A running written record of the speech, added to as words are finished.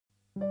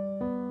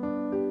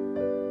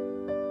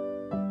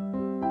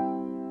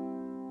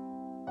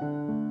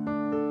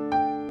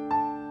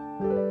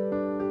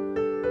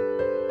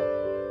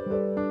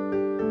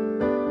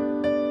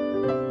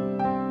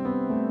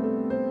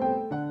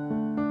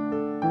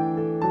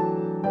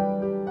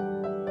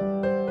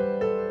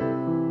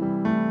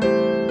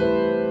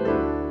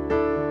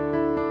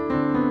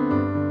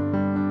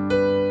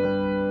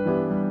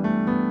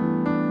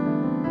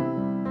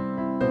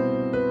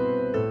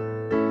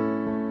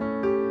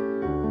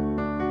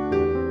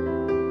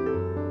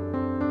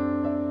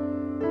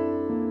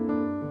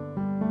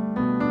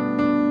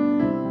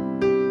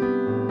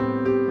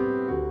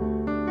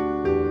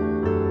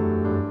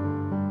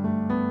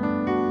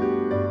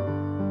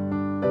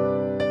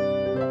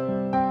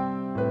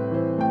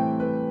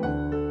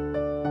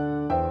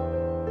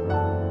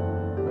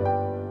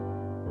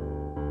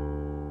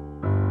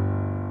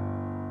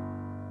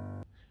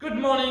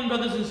morning,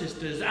 brothers and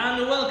sisters,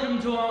 and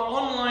welcome to our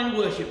online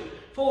worship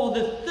for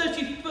the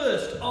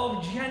 31st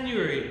of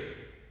January.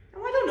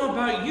 Now, I don't know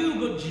about you,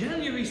 but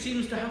January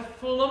seems to have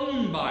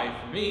flown by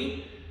for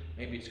me.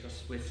 Maybe it's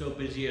because we're so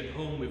busy at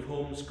home with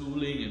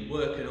homeschooling and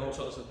work and all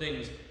sorts of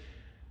things.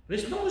 But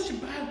it's not such a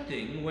bad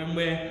thing when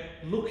we're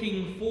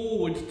looking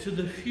forward to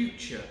the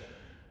future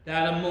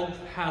that a month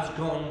has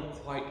gone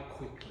quite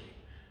quickly.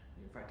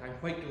 In fact, I'm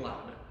quite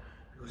glad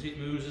because it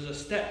moves us a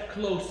step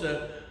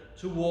closer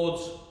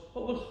towards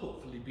what will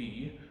hopefully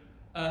be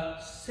a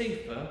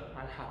safer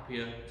and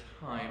happier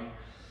time.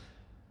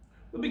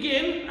 We'll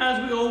begin,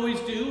 as we always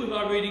do, with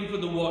our reading for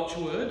the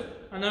watchword,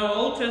 and our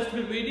Old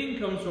Testament reading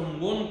comes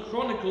from 1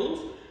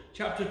 Chronicles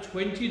chapter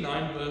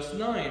 29 verse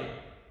 9.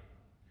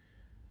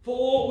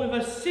 For with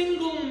a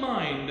single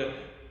mind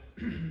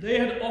they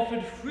had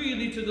offered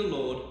freely to the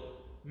Lord,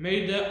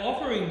 made their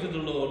offering to the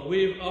Lord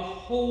with a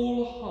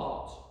whole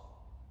heart.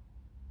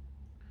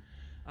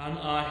 And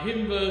our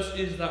hymn verse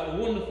is that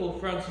wonderful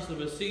Francis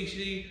of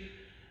Assisi,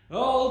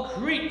 all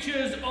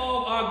creatures of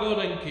our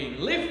God and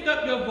King, lift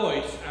up your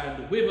voice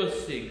and with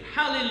us sing,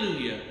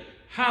 Hallelujah,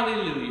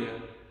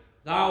 Hallelujah.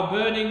 Thou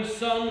burning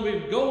sun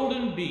with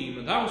golden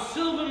beam, thou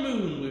silver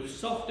moon with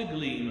softer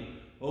gleam,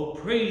 O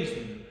praise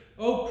him,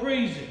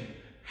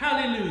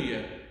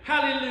 Hallelujah,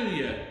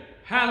 Hallelujah,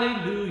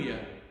 Hallelujah.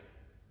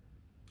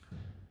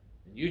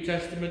 The New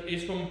Testament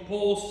is from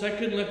Paul's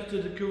second letter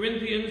to the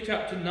Corinthians,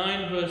 chapter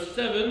 9, verse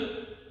 7.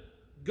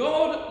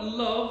 God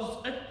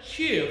loves a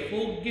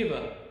cheerful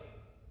giver.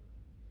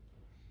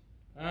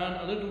 And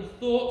a little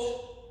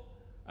thought,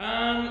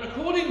 and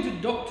according to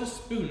Dr.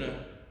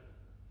 Spooner,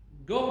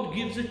 God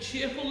gives a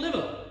cheerful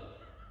liver.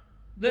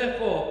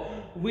 Therefore,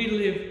 we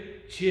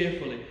live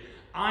cheerfully.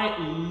 I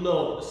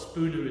love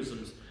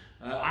Spoonerisms.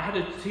 I had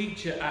a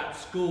teacher at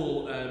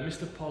school,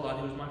 Mr. Pollard,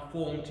 who was my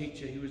form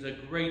teacher. He was a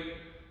great,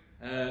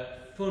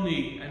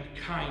 funny and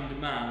kind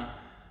man,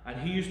 and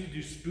he used to do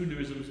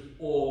Spoonerisms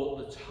all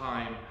the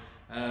time.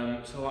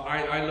 So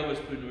I love a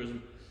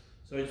Spoonerism.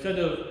 So instead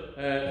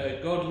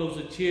of God loves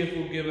a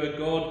cheerful giver,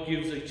 God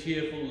gives a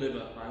cheerful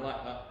liver. I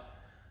like that.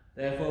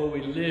 Therefore,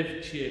 we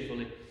live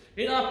cheerfully.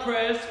 In our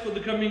prayers for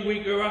the coming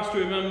week, we're asked to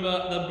remember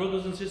the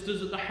brothers and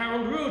sisters at the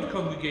Harold Road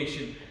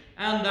congregation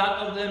and that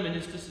of their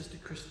minister, Sister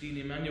Christine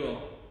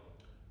Emmanuel.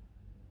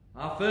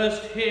 Our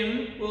first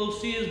hymn will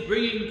see us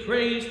bringing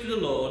praise to the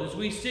Lord as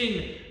we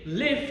sing,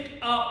 Lift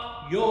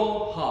Up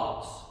Your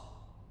Hearts.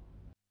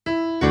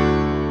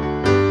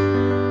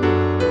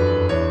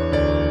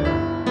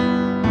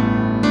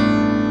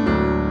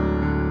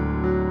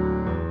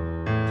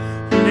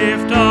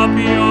 Lift up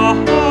your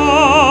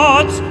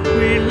hearts,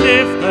 we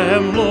lift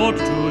them, Lord,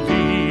 to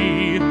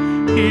thee.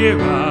 Here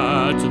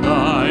at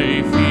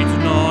thy feet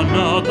none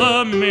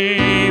other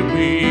may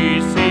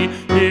we see.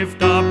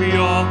 Lift up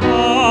your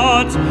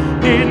hearts,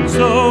 in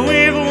so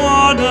with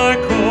one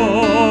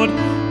accord.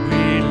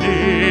 We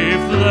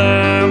lift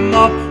them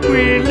up,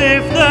 we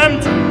lift them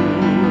to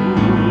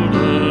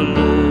the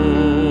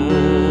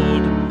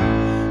Lord.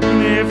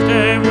 Lift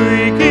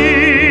every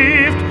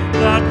gift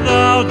that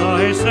thou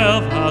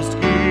thyself hast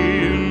given.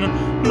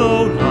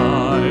 Low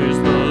lies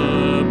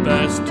the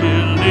best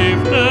till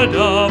lifted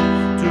up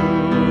to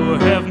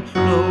heaven.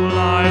 Low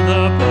lie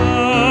the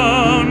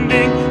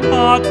bounding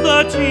heart,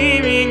 the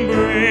teeming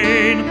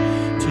brain,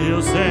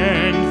 till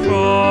sent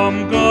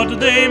from God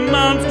they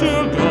mount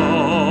to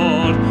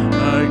God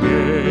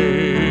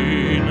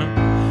again.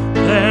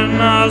 Then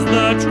as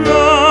the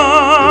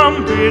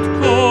trumpet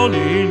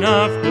calling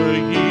after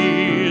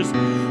hears,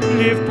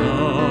 lift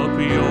up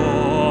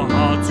your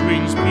hearts,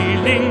 rings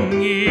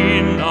pealing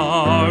in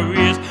our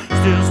ears.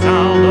 Still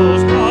shall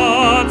those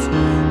hearts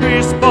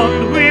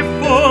respond with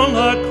full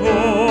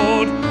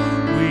accord.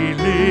 We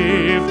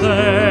lift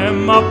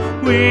them up,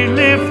 we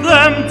lift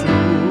them to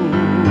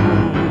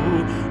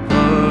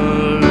the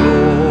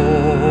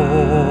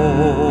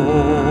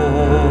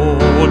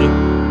Lord.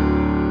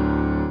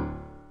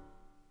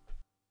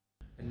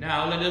 And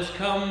now let us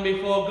come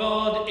before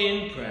God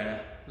in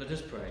prayer. Let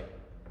us pray.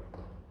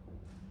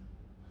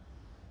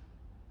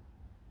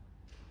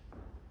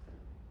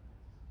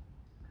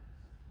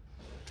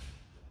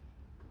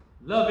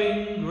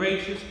 Loving,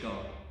 gracious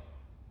God,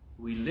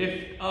 we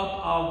lift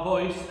up our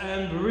voice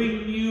and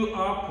bring you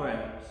our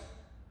prayers.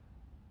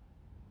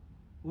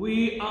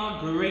 We are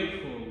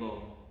grateful,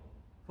 Lord,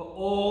 for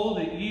all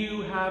that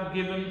you have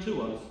given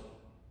to us.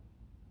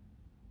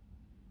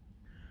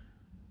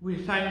 We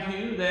thank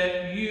you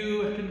that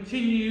you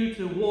continue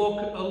to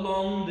walk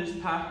along this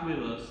path with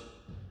us,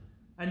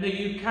 and that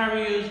you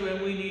carry us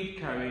when we need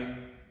carrying.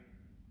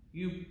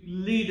 You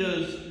lead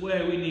us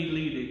where we need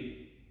leading.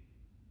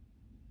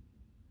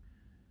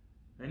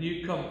 And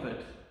you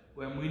comfort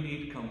when we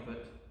need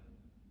comfort.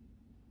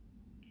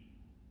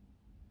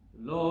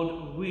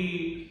 Lord,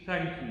 we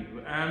thank you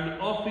and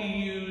offer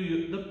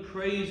you the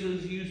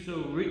praises you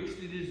so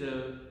richly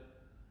deserve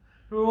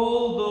for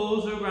all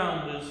those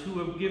around us who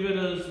have given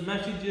us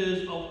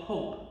messages of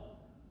hope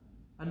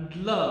and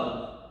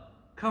love,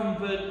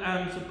 comfort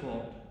and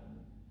support.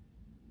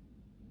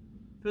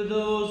 For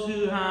those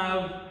who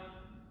have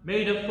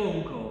made a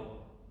phone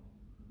call,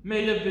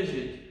 made a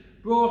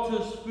visit, brought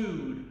us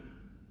food,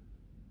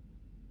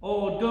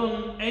 or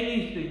done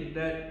anything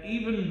that,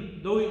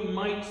 even though it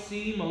might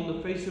seem on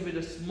the face of it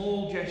a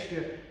small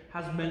gesture,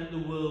 has meant the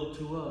world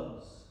to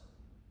us.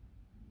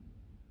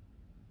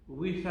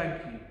 We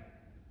thank you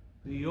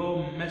for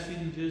your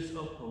messengers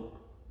of hope.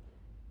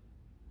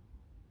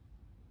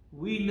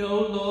 We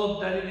know,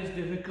 Lord, that it is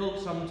difficult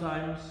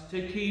sometimes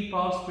to keep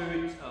our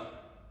spirits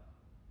up.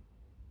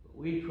 But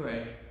we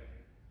pray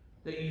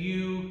that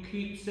you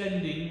keep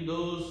sending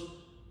those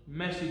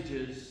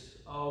messages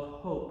of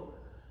hope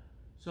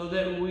so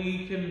that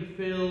we can be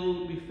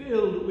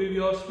filled with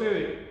your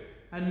Spirit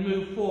and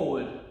move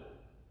forward.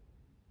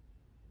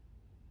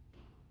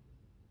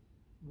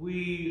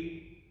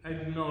 We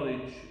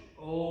acknowledge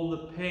all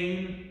the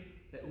pain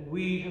that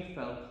we have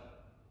felt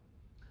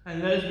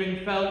and that has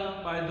been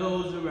felt by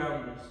those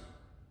around us.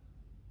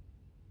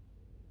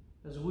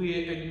 As we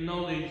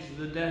acknowledge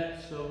the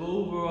deaths of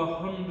over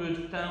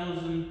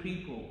 100,000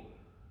 people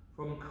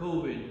from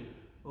COVID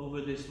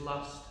over this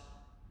last,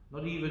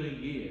 not even a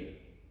year.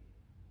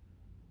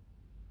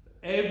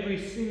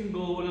 Every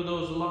single one of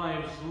those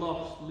lives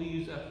lost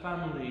leaves a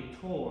family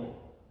torn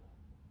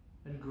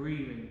and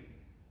grieving.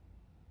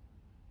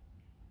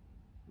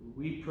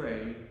 We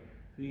pray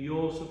for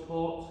your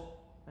support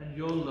and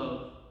your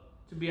love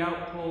to be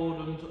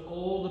outpoured onto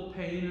all the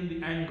pain and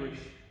the anguish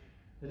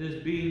that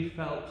is being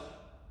felt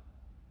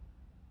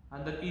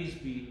and that is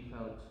being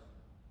felt.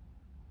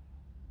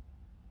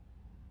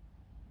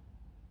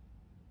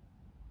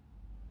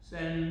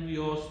 Send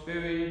your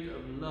spirit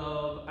of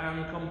love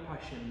and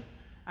compassion,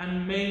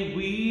 and may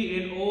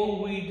we, in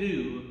all we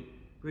do,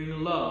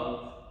 bring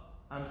love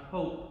and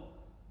hope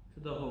to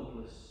the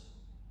hopeless.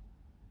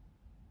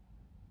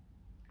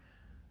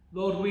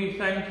 Lord, we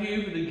thank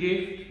you for the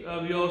gift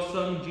of your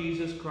Son,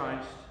 Jesus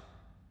Christ,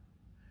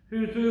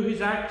 who through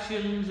his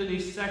actions and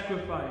his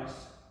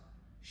sacrifice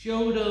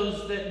showed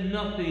us that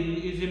nothing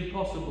is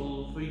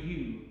impossible for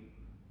you,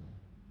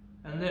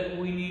 and that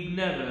we need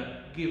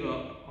never give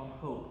up on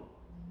hope.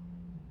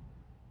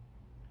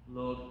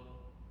 Lord,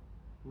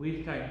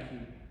 we thank you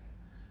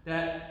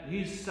that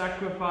his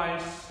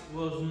sacrifice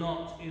was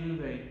not in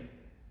vain,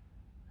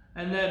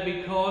 and that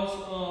because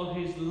of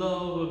his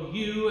love of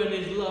you and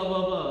his love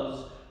of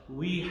us,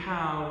 we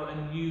have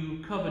a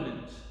new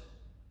covenant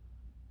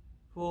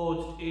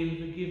forged in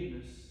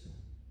forgiveness,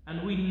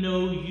 and we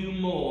know you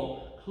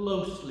more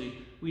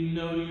closely, we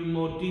know you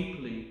more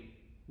deeply,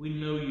 we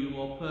know you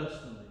more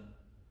personally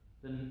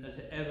than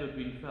has ever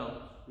been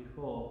felt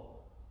before.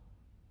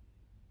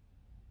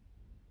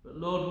 But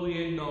Lord, we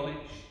acknowledge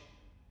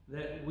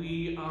that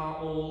we are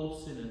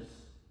all sinners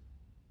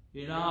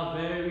in our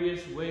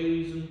various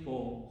ways and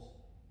forms.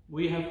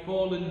 We have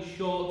fallen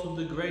short of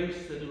the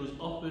grace that was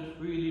offered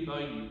freely by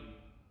you.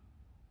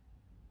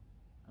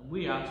 And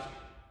we ask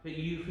that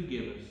you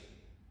forgive us.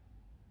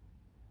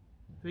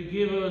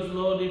 Forgive us,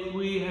 Lord, if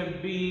we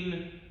have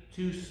been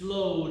too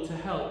slow to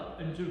help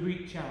and to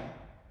reach out.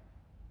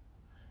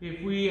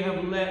 If we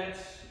have let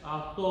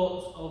our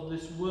thoughts of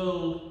this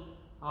world,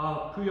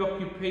 our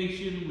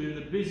preoccupation with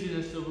the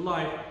busyness of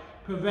life,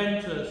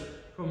 prevent us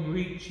from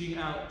reaching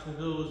out to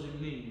those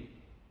in need.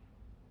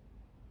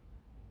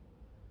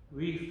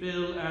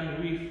 Refill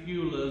and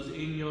refuel us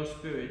in your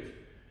Spirit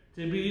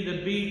to be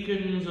the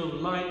beacons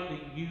of light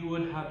that you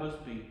would have us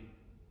be.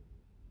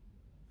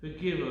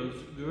 Forgive us,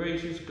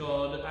 gracious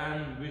God,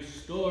 and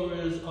restore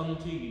us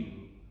unto you.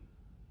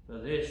 For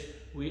this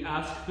we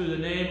ask through the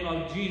name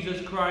of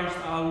Jesus Christ,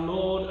 our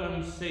Lord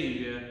and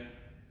Saviour.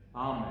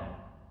 Amen.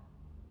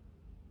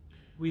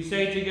 We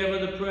say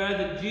together the prayer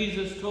that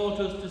Jesus taught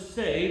us to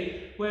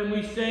say when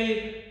we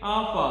say,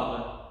 Our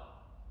Father,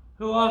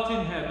 who art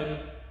in heaven,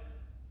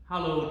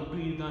 hallowed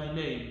be thy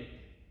name.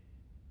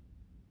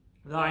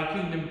 Thy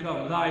kingdom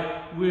come,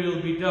 thy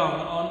will be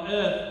done on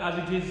earth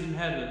as it is in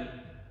heaven.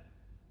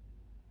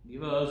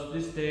 Give us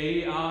this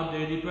day our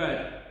daily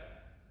bread.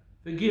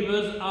 Forgive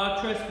us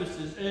our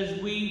trespasses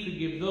as we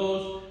forgive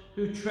those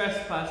who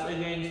trespass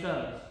against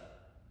us.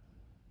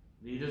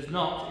 Lead us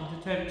not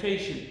into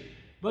temptation,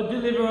 but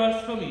deliver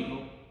us from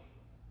evil.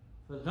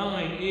 For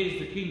thine is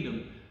the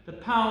kingdom, the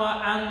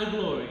power and the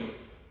glory,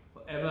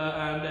 forever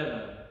and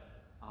ever.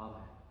 Amen.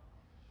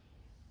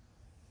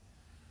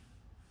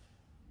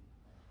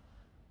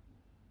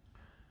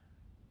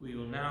 We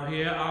will now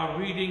hear our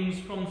readings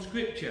from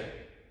Scripture.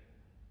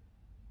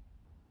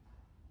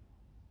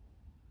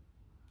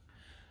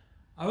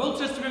 Our Old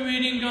Testament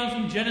reading comes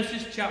from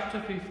Genesis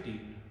chapter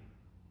 15.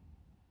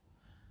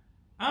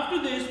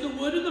 After this, the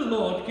word of the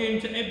Lord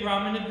came to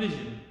Abram in a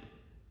vision.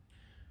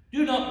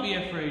 Do not be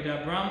afraid,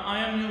 Abram, I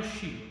am your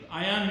shield,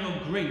 I am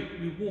your great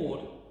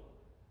reward.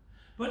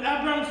 But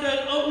Abram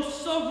said, O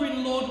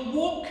sovereign Lord,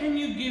 what can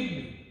you give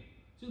me,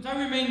 since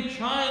I remain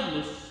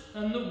childless,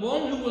 and the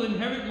one who will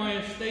inherit my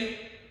estate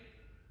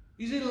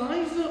is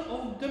Eliezer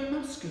of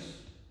Damascus?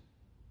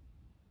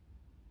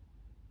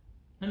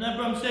 And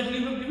Abram said,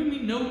 You have given me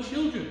no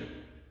children,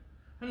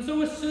 and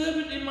so a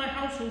servant in my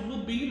household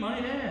will be my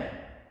heir.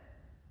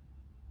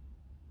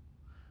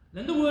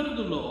 Then the word of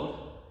the Lord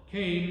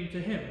came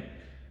to him.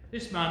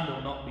 This man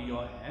will not be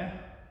your heir,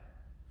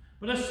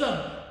 but a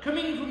son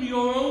coming from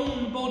your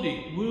own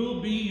body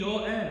will be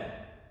your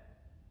heir.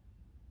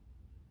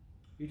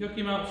 He took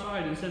him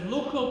outside and said,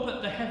 look up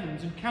at the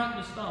heavens and count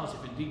the stars,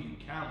 if indeed you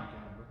can,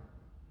 Canberra.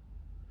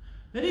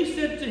 Then he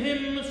said to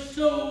him,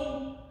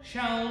 so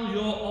shall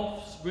your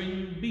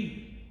offspring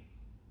be.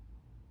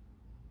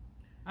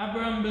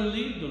 Abraham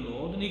believed the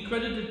Lord, and he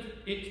credited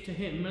it to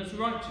him as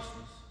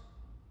righteousness.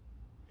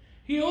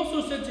 He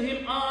also said to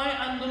him, I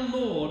am the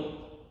Lord,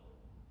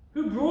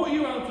 who brought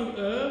you out of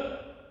Ur,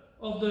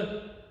 of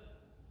the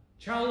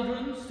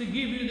Chaldeans, to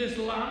give you this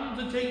land,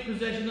 to take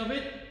possession of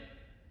it.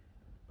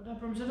 But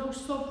Abraham said, O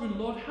sovereign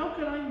Lord, how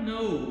can I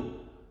know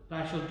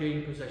that I shall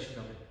gain possession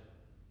of it?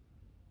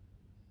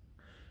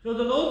 So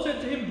the Lord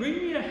said to him, bring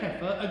me a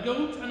heifer, a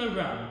goat and a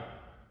ram,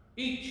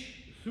 each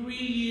 3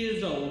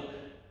 years old,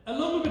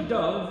 along with a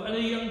dove and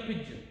a young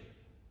pigeon.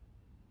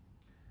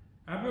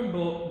 Abraham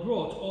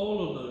brought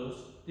all of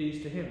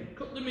these to him,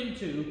 cut them in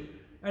two,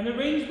 and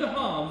arranged the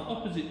halves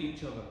opposite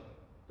each other.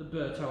 The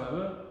birds,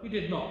 however, he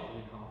did not cut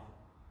in half.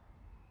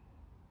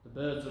 The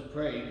birds of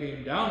prey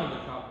came down on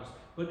the carcass,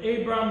 but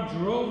Abraham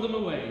drove them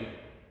away.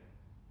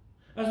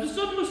 As the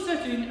sun was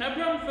setting,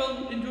 Abraham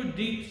fell into a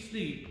deep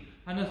sleep,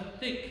 and a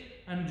thick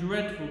and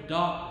dreadful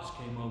darkness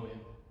came over him.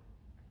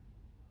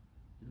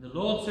 And the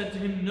Lord said to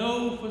him,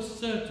 know for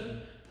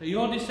certain that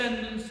your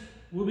descendants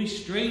will be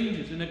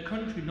strangers in a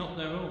country not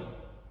their own,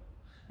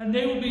 and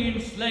they will be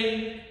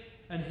enslaved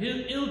and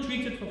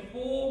ill-treated for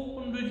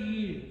 400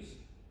 years.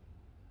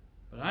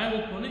 But I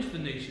will punish the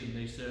nation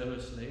they serve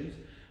as slaves,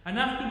 and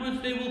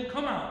afterwards they will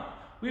come out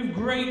with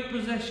great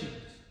possessions.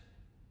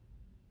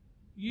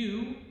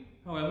 You,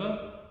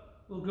 however,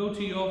 will go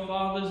to your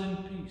fathers in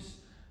peace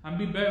and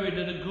be buried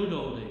at a good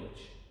old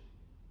age.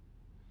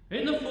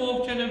 In the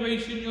 4th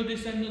generation your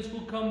descendants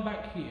will come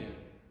back here,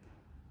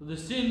 for the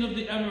sin of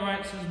the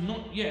Amorites has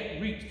not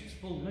yet reached its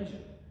full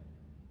measure.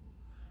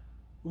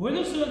 When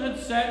the sun had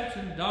set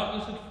and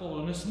darkness had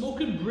fallen, a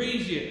smoking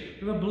brazier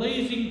with a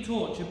blazing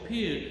torch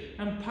appeared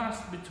and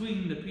passed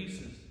between the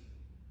pieces.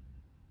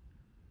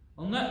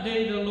 On that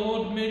day the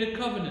Lord made a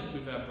covenant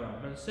with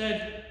Abraham and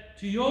said,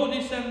 to your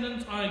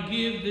descendants I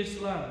give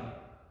this land,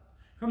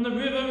 from the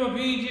river of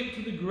Egypt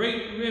to the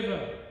great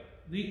river,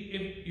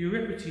 the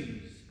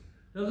Euphrates,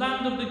 the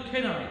land of the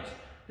Kenites,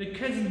 the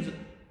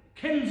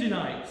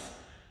Kenzinites,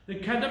 the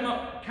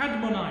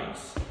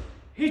Kadmonites,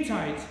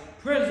 Hittites,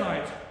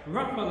 Perizzites,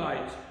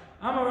 Raphaites,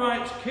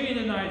 Amorites,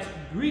 Canaanites,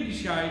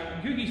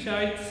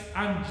 Girgashites,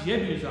 and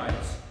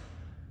Jebusites.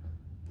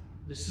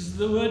 This is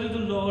the word of the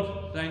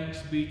Lord,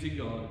 thanks be to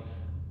God.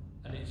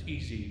 And it's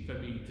easy for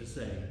me to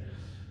say.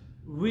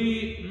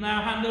 We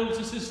now hand over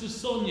to Sister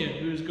Sonia,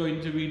 who is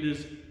going to read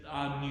us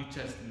our New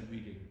Testament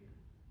reading.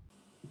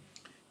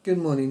 Good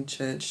morning,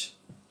 church.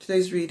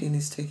 Today's reading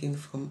is taken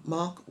from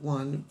Mark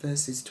 1,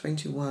 verses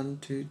 21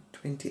 to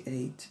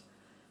 28.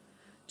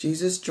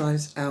 Jesus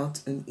drives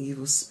out an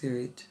evil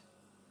spirit.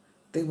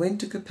 They went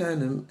to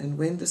Capernaum, and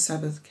when the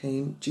Sabbath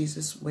came,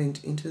 Jesus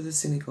went into the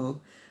synagogue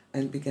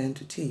and began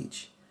to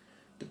teach.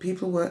 The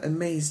people were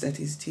amazed at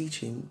his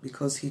teaching,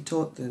 because he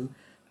taught them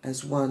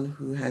as one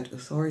who had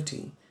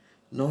authority,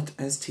 not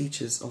as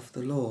teachers of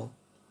the law.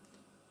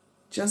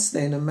 Just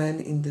then a man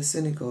in the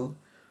synagogue,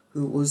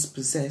 who was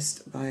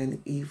possessed by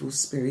an evil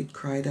spirit,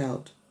 cried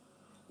out,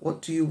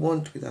 "What do you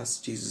want with us,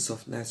 Jesus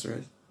of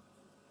Nazareth?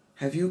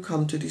 Have you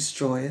come to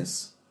destroy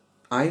us?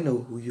 I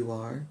know who you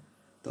are,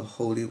 the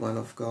Holy One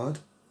of God."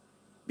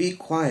 "Be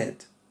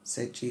quiet,"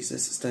 said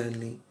Jesus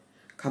sternly.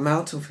 "Come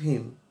out of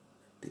him."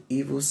 The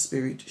evil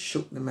spirit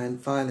shook the man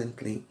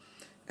violently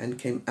and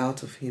came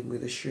out of him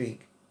with a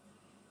shriek.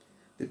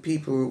 The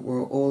people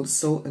were all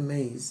so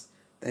amazed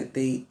that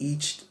they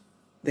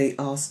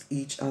asked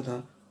each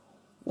other,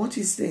 "What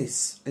is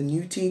this, a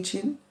new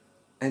teaching,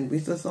 and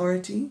with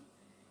authority?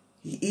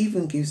 He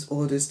even gives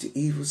orders to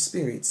evil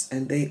spirits,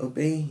 and they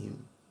obey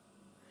him."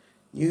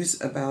 News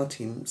about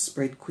him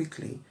spread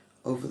quickly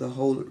over the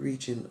whole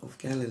region of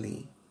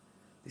Galilee.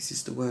 This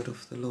is the word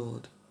of the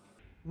Lord.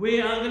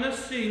 We are going to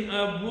sing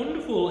a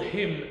wonderful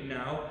hymn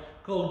now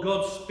called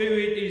 "God's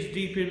Spirit is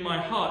Deep in My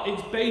Heart."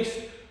 It's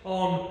based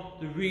on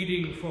the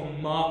reading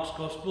from Mark's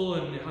Gospel,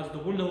 and it has the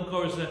wonderful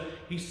chorus that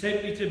 "He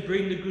sent me to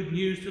bring the good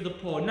news to the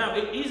poor." Now,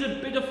 it is a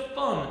bit of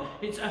fun.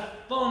 It's a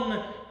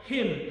fun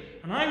hymn.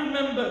 And I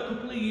remember a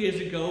couple of years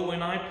ago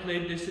when I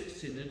played this at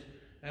Synod,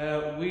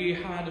 we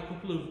had a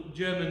couple of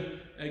German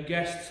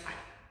guests.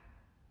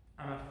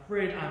 I'm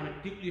afraid I'm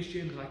deeply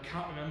ashamed because I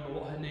can't remember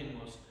what her name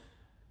was.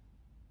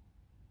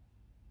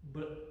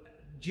 But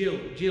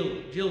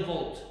Jill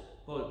Volt.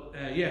 But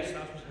yes,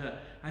 that was her.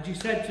 And she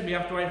said to me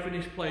after I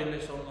finished playing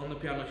this on the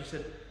piano, she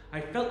said, "I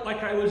felt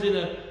like I was in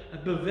a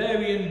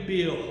Bavarian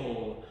beer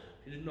hall."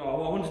 She didn't know,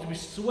 I wanted to be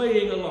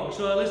swaying along.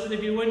 So listen,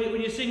 when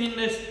you're singing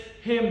this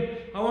hymn,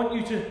 I want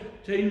you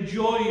to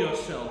enjoy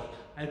yourself.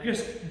 And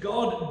because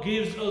God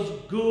gives us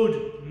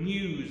good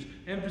news,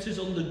 emphasis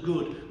on the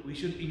good, we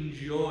should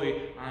enjoy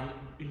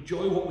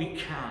what we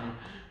can.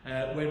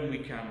 when we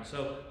can.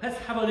 So let's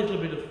have a little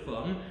bit of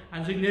fun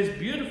and sing this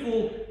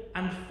beautiful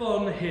and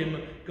fun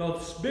hymn,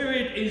 God's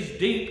Spirit is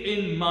Deep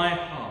in My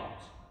Heart.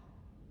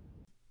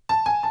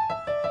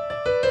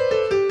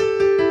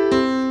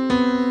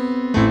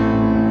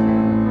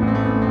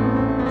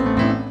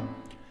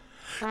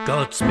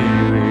 God's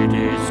Spirit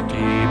is deep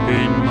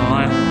in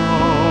my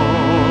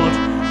heart.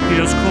 He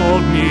has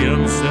called me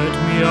and set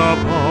me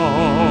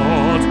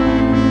apart.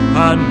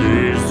 And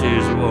this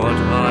is what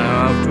I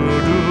have to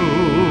do.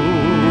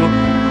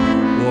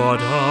 What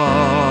I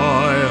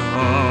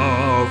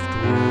have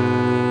to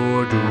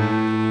do.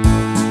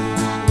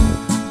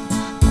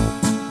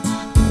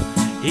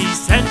 He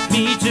sent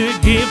me to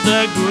give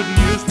the good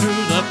news to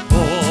the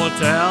poor.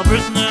 Tell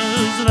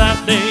prisoners that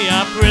they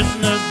are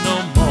prisoners no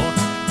more.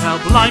 Tell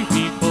blind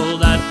people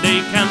that they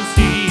can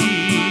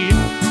see,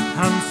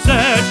 and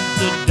set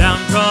the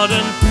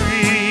downtrodden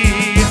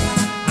free,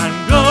 and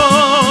go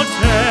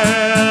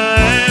tell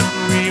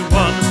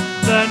everyone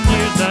the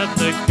news that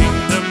the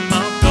kingdom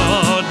of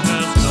God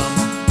has come,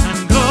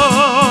 and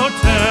go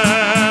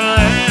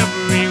tell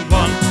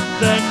everyone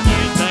the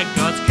news that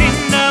God's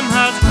kingdom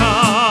has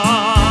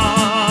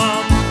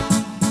come.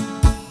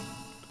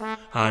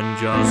 And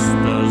just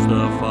as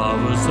the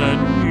Father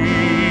sent me,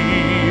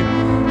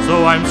 so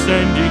I'm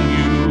sending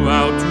you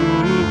out to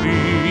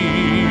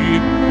be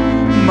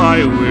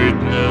my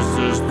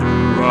witnesses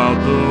throughout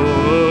the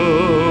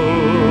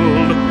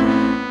world,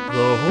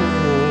 the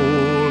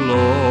whole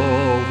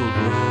of the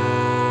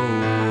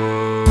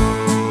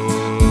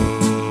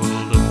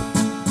world.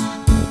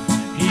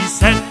 He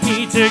sent me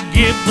to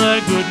give the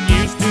good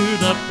news to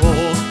the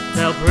poor,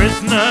 tell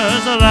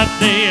prisoners that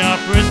they are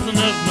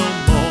prisoners no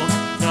more,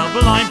 tell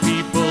blind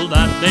people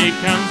that they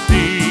can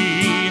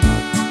see,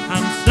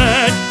 and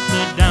set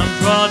the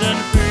downtrodden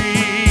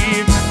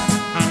free,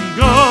 and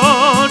go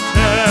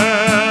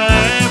tell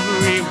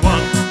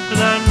everyone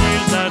the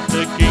news that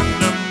the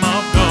kingdom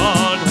of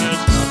God has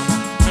come,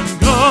 and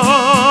go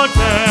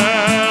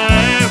tell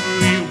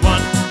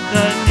everyone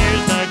the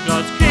news that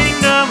God's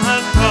kingdom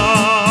has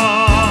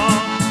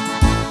come.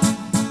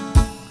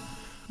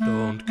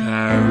 Don't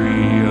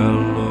carry a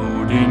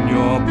load in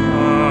your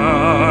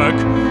back,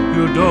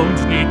 you don't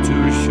need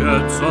 2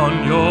 shirts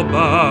on your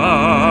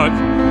back.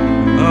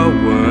 A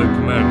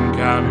workman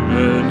can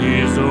earn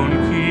his own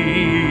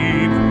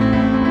keep,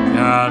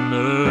 can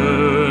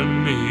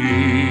earn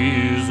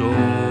his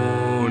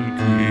own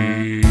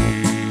keep.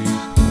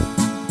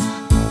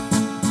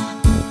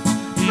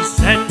 He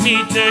sent me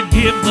to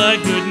give the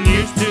good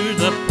news to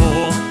the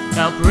poor,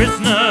 tell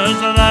prisoners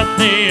that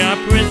they are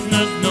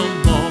prisoners no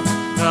more,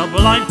 tell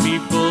blind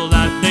people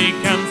that they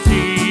can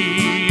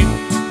see,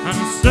 and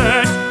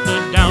set the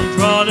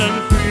downtrodden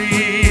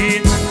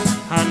free,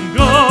 and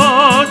go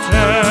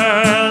tell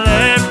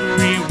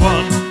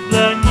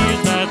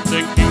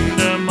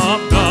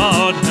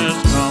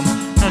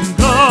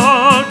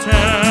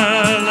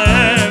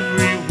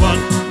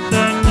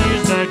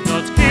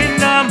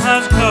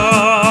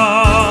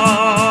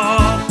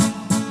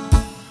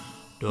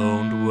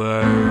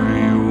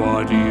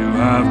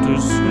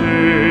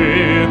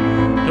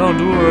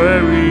Don't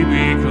worry,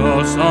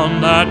 because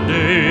on that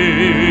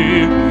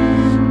day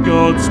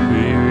God's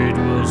Spirit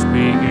will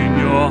speak in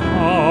your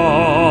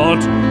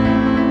heart,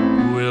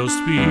 will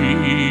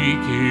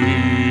speak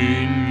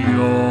in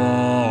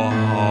your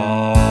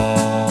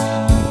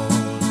heart.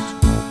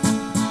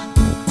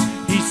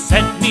 He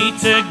sent me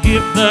to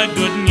give the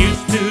good news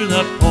to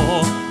the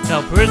poor,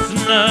 tell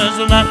prisoners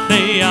that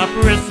they are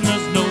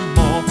prisoners no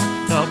more,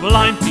 tell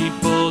blind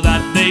people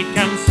that they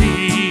can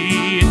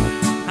see,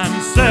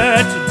 and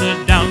set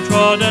the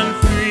downtrodden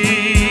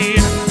free,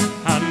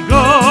 and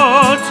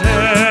go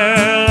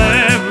tell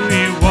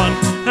everyone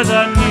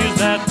the news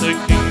that the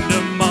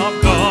kingdom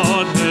of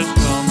God has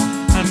come,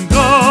 and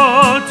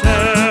go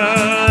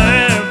tell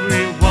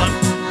everyone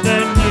the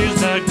news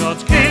that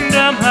God's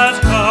kingdom has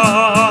come.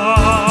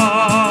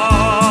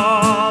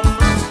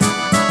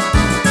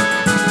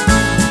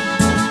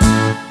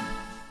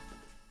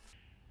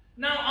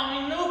 Now,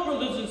 I know,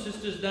 brothers and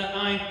sisters, that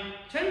I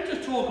tend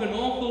to talk an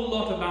awful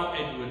lot about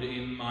Edward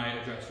in my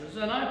addresses,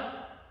 and I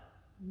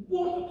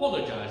won't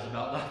apologise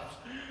about that.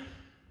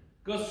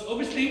 Because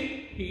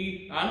obviously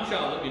he and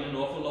Charlotte mean an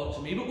awful lot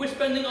to me, but we're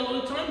spending a lot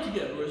of time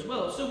together as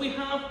well, so we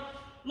have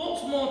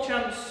lots more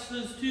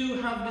chances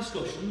to have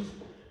discussions,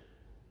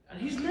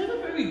 and he's never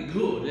very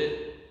good at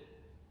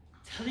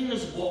telling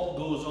us what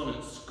goes on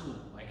at school.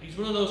 Like, he's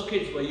one of those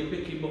kids where you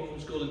pick him up from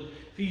school and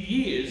for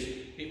years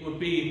it would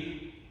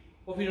be,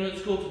 what have you done at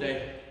school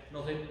today?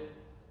 Nothing.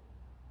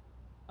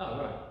 Oh,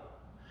 right.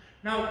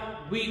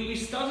 Now, we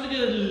started to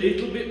get a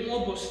little bit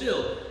more, but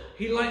still,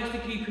 he likes to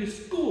keep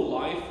his school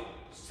life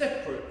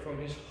separate from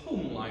his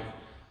home life.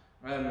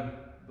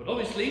 But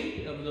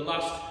obviously, over the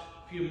last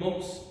few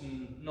months,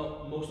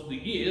 not most of the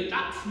year,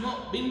 that's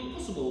not been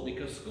possible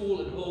because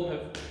school and home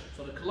have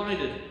sort of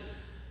collided.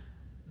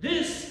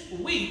 This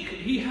week,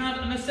 he had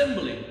an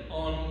assembly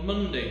on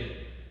Monday.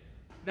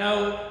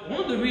 Now,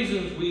 one of the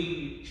reasons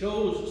we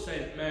chose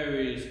St.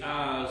 Mary's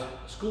as a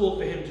school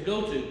for him to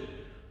go to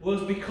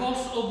was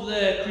because of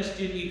their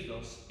Christian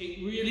ethos.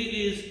 It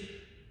really is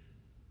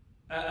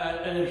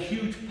a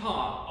huge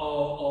part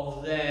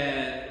of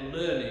their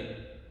learning.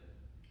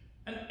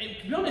 And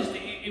to be honest,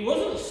 it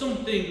wasn't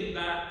something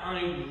that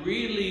I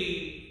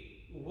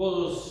really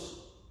was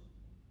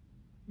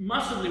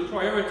massively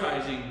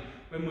prioritising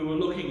when we were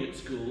looking at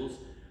schools.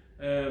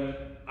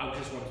 I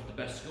just wanted the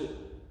best school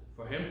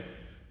for him.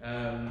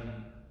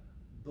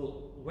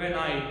 But when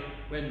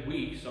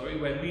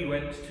we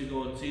went to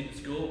go and see the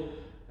school,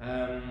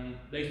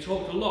 they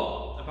talked a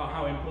lot about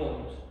how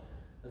important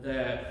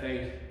their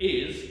faith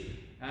is,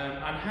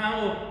 and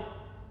how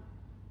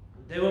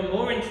they were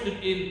more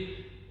interested in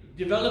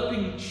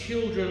developing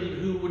children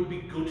who would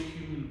be good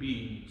human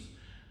beings,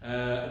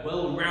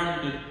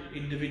 well-rounded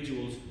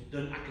individuals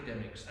than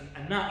academics,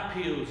 and that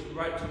appeals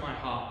right to my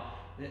heart.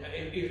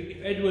 If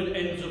Edward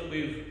ends up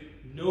with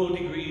no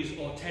degrees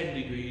or 10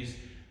 degrees,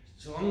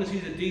 so long as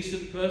he's a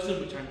decent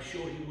person, which I'm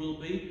sure he will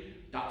be,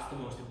 that's the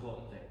most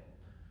important thing.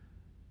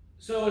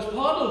 So as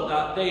part of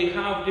that, they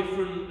have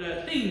different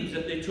themes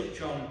that they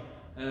touch on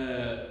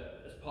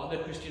as part of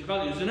their Christian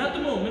values. And at the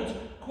moment,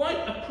 quite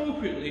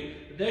appropriately,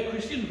 their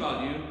Christian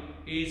value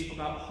is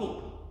about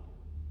hope.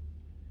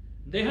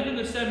 They had an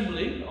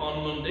assembly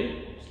on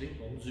Monday, obviously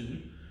on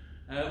Zoom,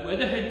 where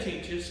the head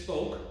teacher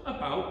spoke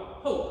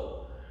about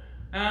hope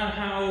and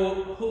how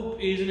hope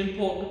is an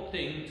important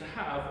thing to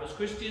have as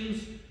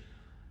Christians.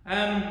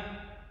 And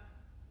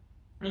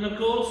of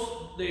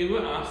course, they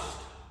were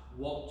asked,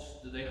 what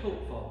do they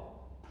hope for?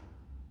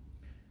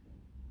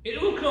 It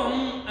will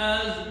come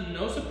as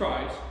no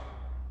surprise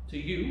to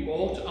you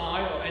or to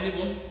I or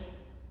anyone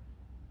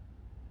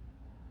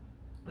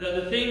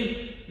that the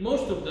thing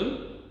most of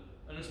them,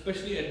 and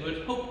especially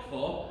Edward, hoped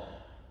for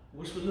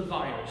was for the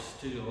virus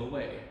to go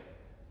away.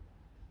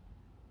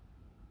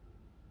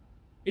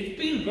 It's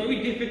been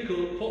very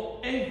difficult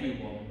for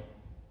everyone,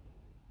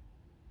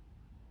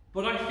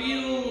 but I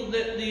feel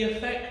that the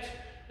effect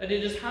that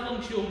it has had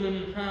on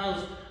children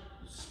has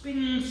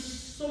been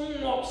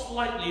somewhat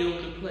slightly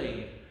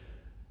underplayed.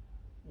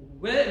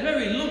 We're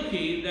very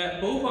lucky that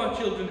both our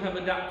children have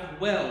adapted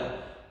well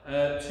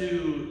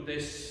to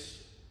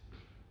this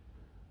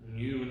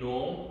new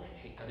norm. I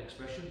hate that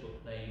expression,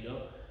 but there you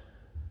go.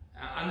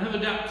 And have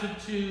adapted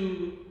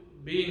to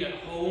being at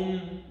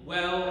home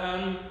well,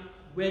 and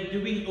we're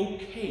doing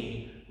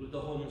okay with the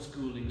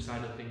homeschooling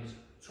side of things,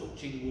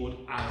 touching wood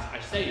as I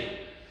say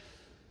it.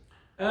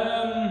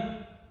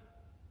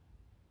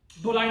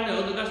 But I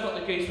know that that's not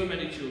the case for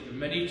many children.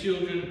 Many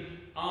children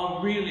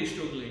are really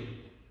struggling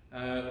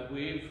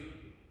with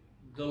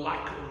the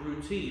lack of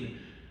routine.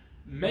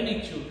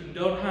 Many children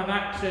don't have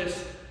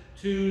access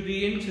to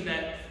the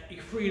internet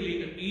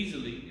freely and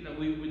easily. You know,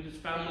 there's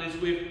families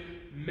with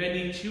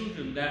many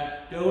children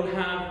that don't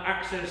have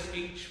access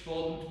each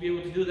for them to be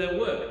able to do their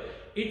work.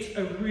 It's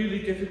a really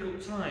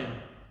difficult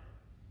time.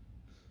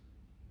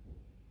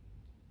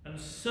 And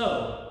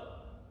so,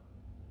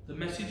 the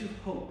message of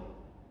hope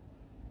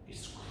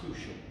is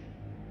crucial.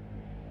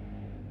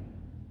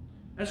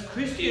 As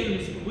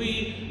Christians,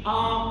 we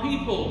are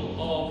people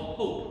of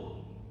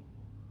hope.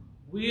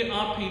 We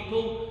are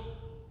people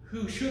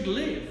who should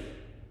live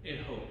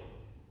in hope.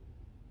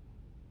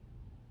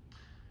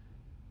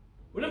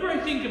 Whenever I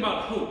think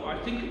about hope, I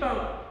think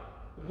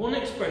about one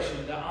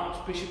expression that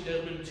Archbishop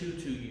Desmond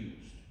Tutu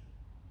used.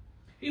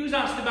 He was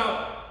asked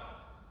about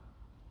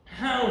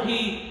how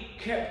he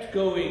kept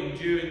going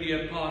during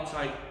the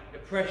apartheid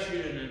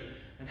oppression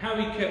and how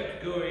he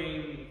kept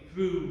going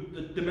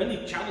through the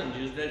many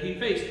challenges that he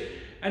faced.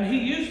 And he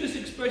used this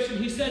expression.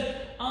 He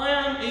said, "I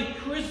am a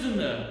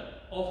prisoner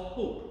of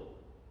hope."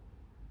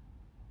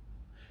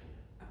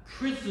 A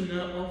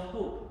prisoner of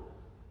hope.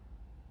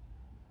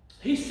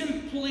 He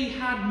simply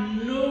had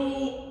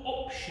no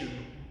option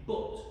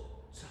but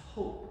to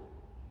hope.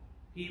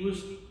 He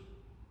was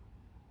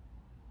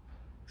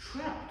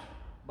trapped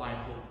by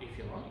hope, if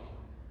you like.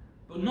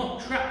 But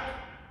not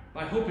trapped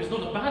by hope is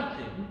not a bad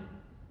thing.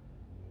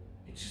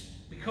 It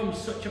just becomes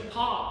such a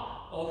part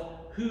of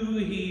who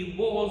he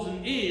was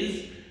and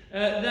is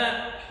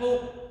that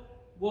hope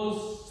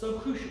was so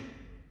crucial.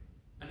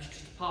 And it's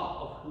just a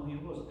part of who he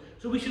was.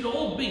 So we should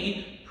all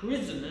be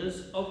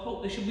prisoners of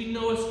hope. There should be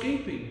no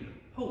escaping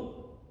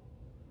hope.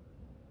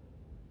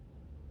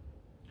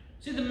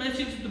 See, the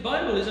message of the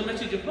Bible is a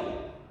message of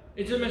hope.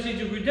 It's a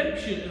message of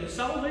redemption and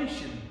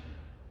salvation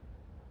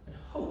and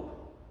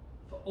hope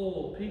for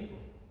all people.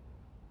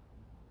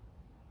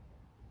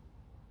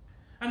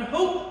 And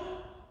hope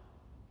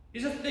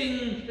is a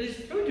thing that is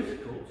very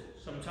difficult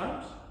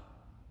sometimes.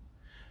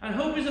 And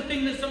hope is a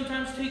thing that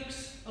sometimes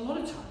takes a lot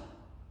of time.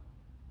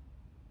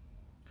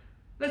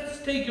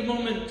 Let's take a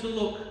moment to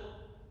look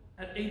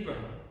at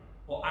Abraham,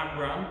 or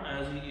Abram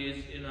as he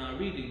is in our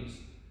readings.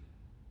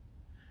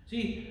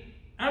 See,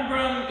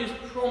 Abram is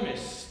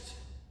promised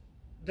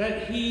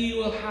that he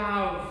will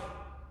have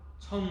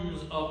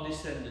tons of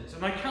descendants.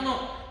 And I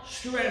cannot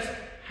stress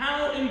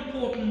how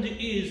important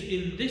it is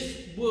in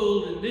this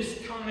world, in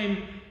this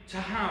time, to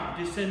have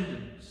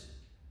descendants.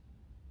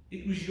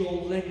 It was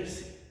your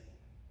legacy.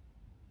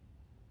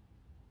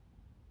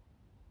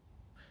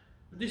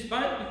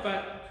 Despite the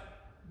fact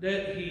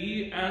that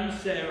he and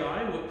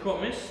Sarai were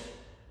promised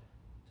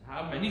to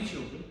have many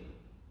children,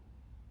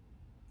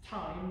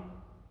 time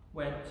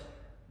went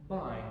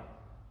by.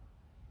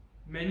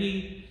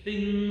 Many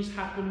things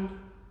happened,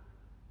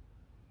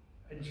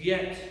 and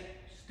yet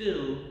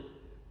still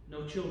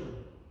no children.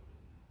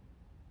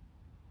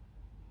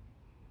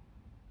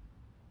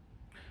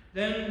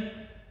 Then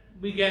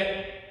we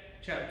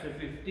get chapter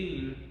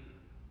 15,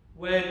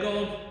 where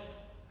God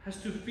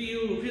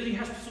really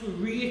has to sort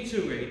of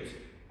reiterate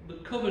the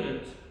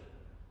covenant.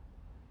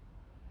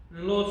 And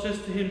the Lord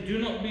says to him, "Do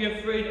not be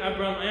afraid,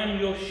 Abraham, I am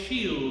your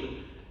shield,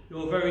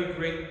 your very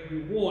great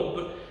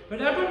reward."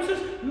 But Abraham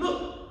says,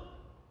 "Look,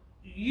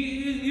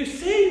 you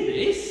say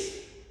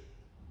this,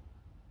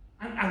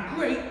 and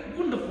great,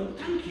 wonderful,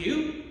 thank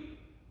you,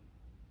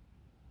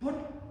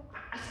 but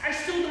I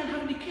still don't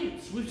have any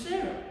kids with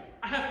Sarah.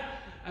 I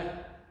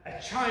have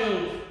a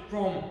child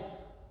from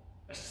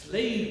a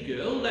slave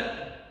girl.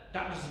 That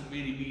doesn't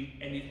really mean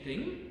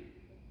anything."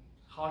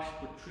 Harsh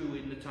but true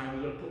in the time.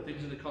 We've got to put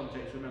things in the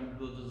context, remember,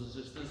 brothers and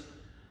sisters.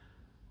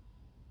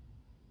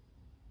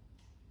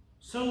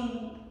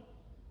 So,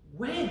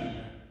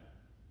 when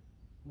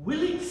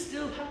will it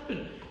still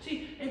happen?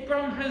 See,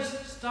 Abraham has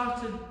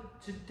started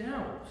to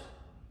doubt.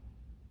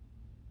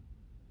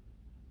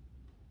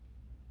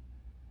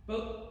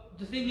 But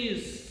the thing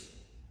is,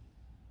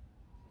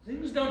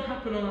 things don't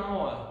happen on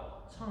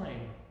our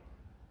time.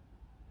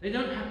 They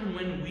don't happen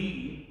when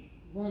we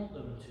want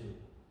them to.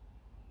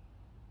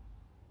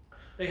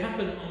 They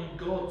happen on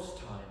God's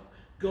time,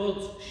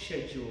 God's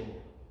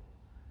schedule,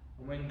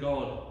 and when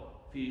God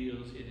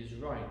feels it is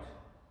right.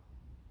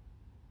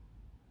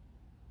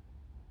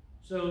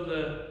 So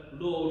the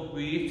Lord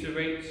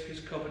reiterates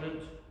his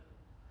covenant,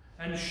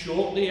 and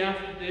shortly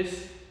after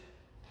this,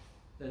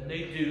 then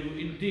they do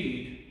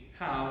indeed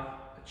have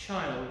a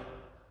child.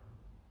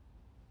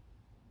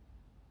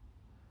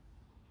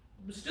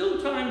 But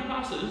still time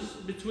passes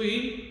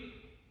between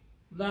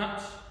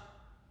that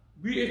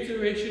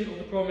reiteration of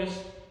the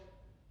promise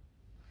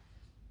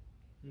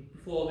and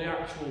before the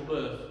actual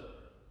birth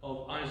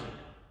of Isaac.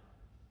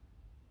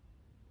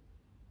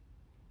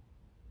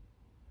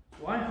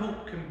 Why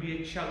hope can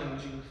be a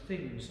challenging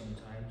thing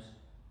sometimes,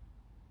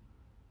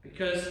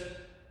 because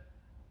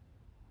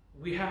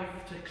we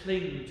have to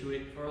cling to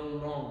it for a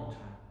long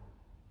time.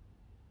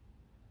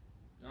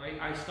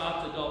 I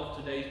started off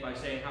today by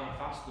saying how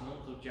fast the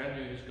month of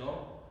January has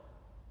gone,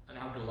 and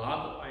how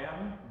glad I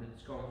am that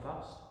it's gone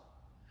fast,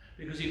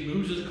 because it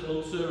moves us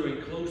closer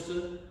and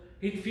closer.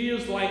 It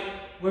feels like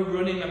we're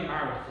running a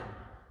marathon.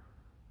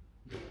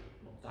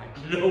 I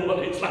don't know what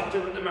it's like to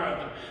run a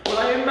marathon, but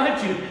I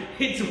imagine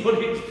it's what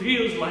it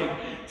feels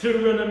like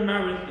to run a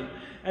marathon.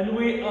 And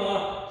we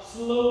are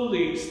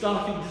slowly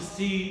starting to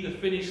see the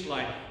finish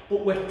line,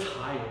 but we're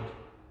tired.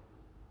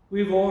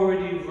 We've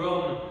already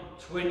run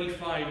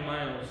 25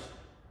 miles.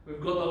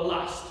 We've got the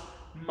last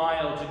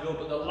mile to go,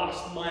 but the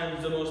last mile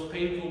is the most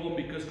painful one,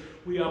 because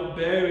we are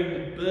bearing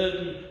the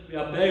burden, we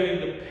are bearing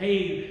the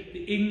pain,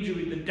 the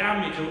injury, the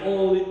damage of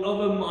all the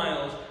other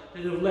miles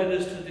that have led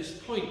us to this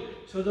point.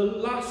 So the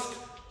last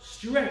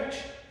stretch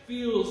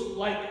feels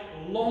like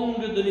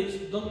longer than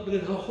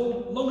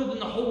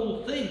the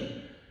whole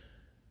thing,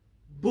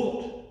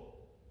 but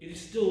it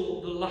is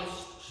still the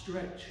last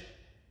stretch.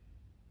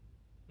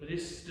 It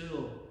is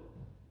still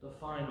the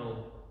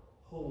final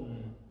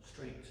home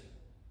straight.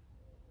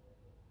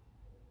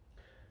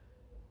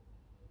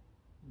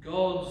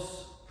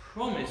 God's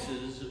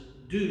promises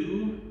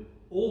do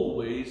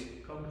always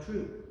come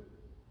true,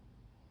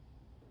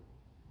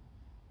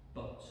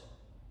 but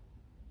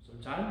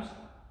sometimes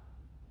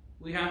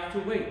we have to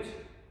wait.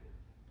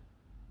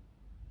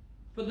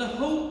 But the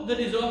hope that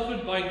is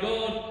offered by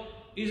God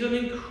is an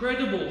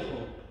incredible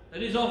hope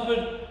that is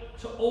offered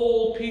to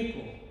all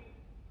people.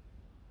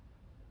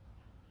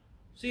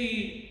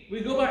 See,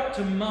 we go back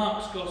to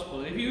Mark's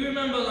Gospel. If you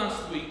remember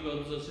last week,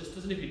 brothers and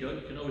sisters, and if you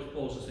don't, you can always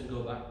pause this and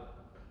go back.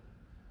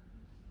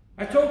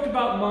 I talked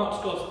about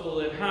Mark's Gospel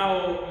and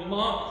how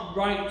Mark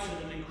writes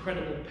at an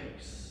incredible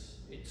pace.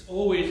 It's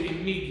always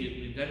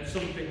immediately, then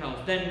something else,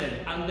 then,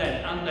 and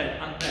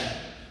then.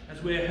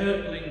 As we're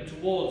hurtling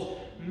towards,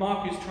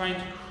 Mark is trying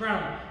to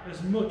cram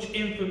as much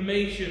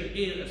information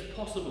in as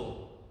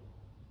possible.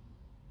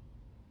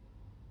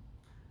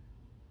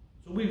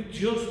 So we've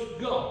just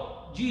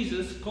got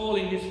Jesus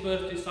calling his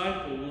first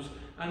disciples,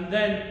 and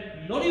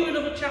then not even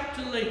another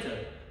chapter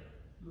later,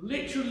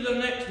 literally the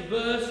next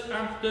verse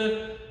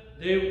after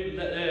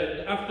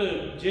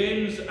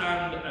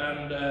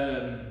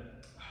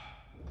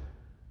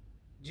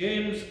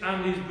James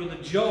and his brother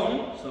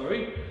John,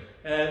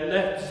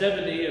 left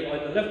Zebedee, or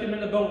they left him in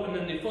the boat and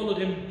then they followed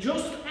him.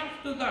 Just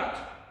after that,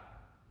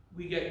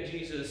 we get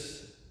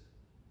Jesus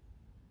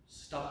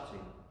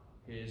starting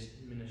his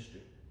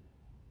ministry.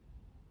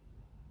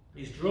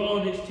 He's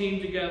drawn his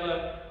team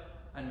together,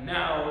 and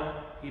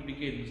now he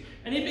begins.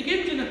 And he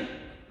begins in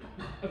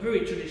a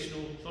very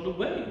traditional sort of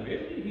way,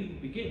 really. He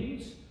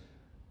begins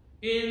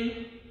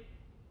in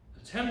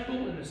the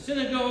temple, in the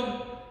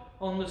synagogue,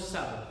 on the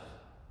Sabbath.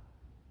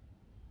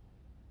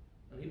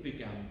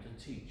 began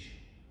to teach.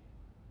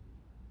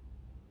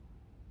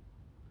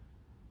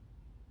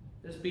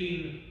 There's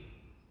been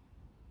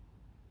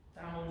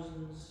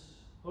thousands,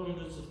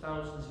 hundreds of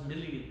thousands,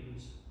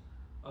 millions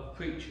of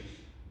preachers,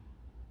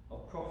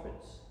 of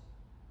prophets,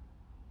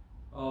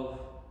 of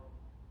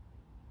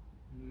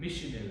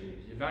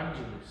missionaries,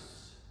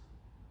 evangelists.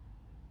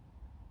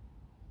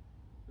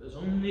 There's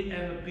only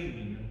ever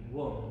been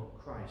one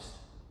Christ.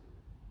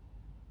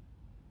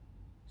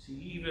 See,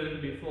 even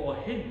before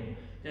him,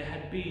 there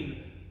had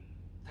been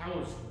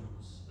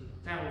thousands and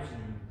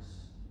thousands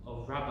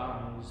of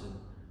rabbis and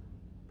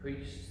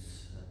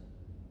priests and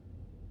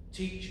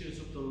teachers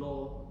of the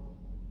law.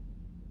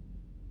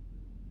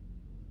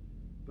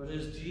 But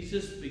as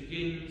Jesus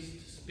begins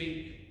to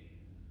speak,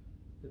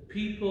 the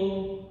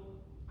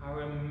people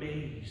are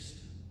amazed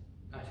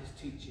at his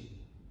teaching,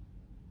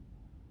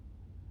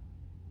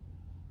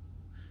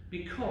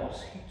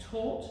 because he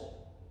taught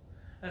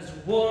as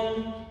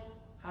one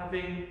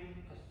having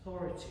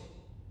authority,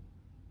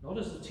 not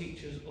as the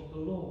teachers of the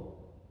law.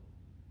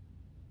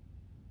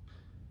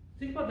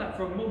 Think about that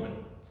for a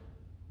moment.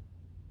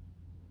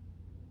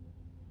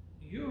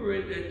 You're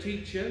a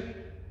teacher.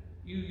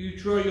 You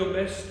try your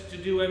best to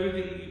do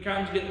everything you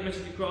can to get the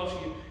message across.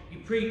 You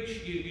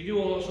preach, you do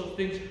all those sorts of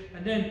things,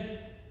 and then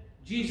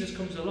Jesus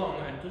comes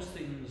along and does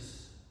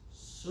things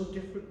so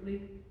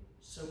differently,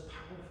 so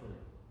powerfully.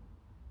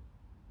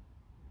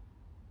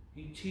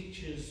 He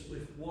teaches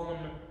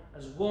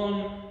as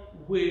one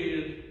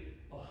with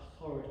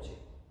authority.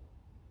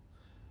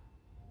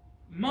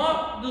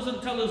 Mark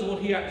doesn't tell us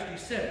what he actually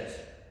says,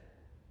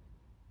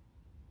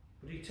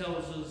 but he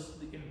tells us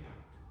the impact.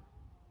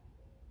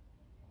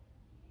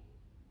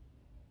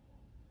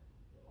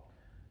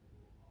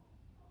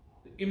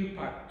 The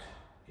impact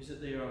is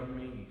that they are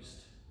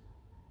amazed,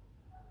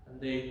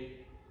 and they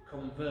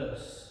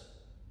converse,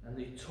 and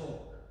they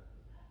talk,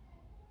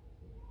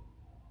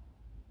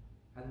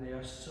 and they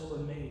are so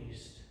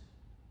amazed.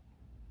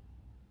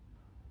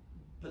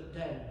 But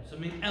then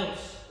something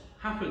else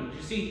happens.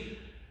 You see,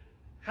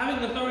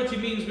 having authority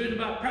means a bit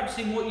about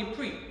practicing what you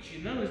preach.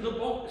 You know,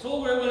 it's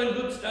all very well and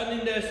good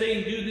standing there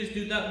saying do this,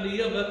 do that, and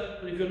the other,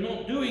 but if you're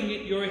not doing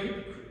it, you're a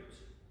hypocrite.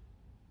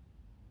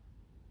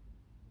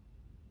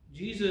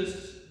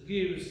 Jesus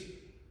gives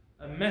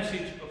a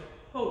message of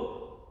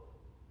hope,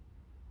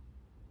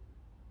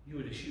 you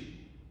would assume,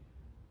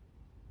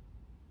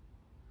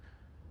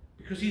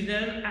 because he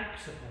then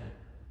acts upon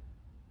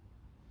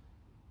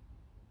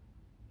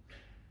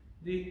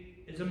it.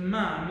 There's a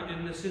man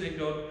in the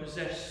synagogue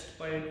possessed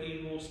by an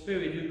evil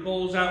spirit who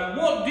calls out,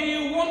 "What do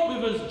you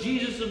want with us,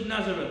 Jesus of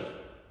Nazareth?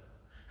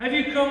 Have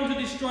you come to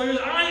destroy us?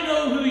 I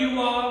know who you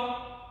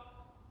are,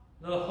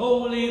 the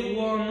Holy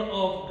One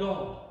of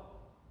God."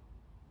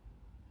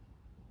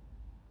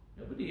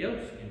 Nobody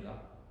else knew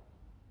that.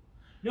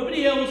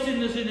 Nobody else in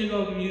the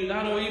synagogue knew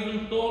that, or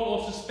even thought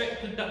or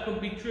suspected that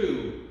could be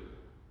true.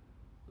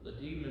 But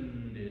the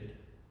demon did.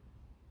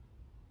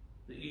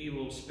 The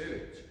evil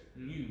spirit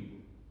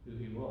knew who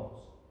he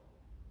was.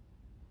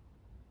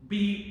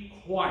 "Be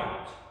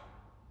quiet,"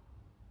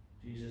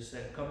 Jesus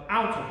said. "Come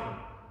out of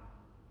him."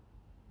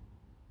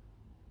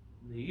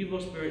 And the evil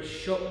spirit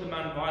shook the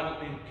man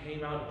violently and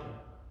came out of him.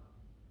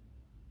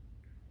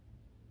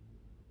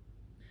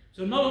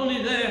 So not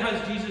only there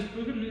has Jesus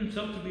proven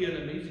himself to be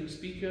an amazing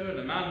speaker and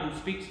a man who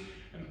speaks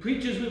and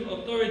preaches with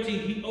authority,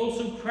 he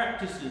also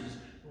practices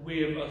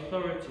with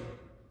authority.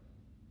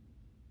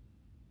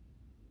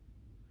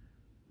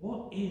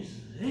 What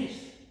is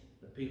this?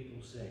 The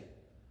people say.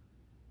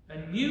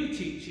 A new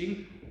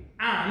teaching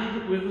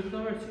and with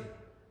authority.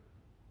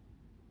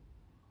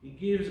 He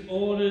gives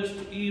orders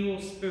to evil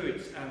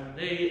spirits and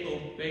they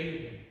obey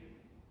him.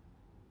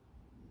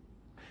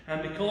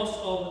 And because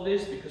of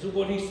this, because of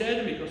what he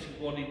said and because of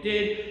what he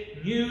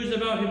did, news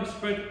about him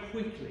spread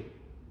quickly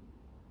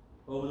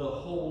over the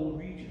whole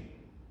region.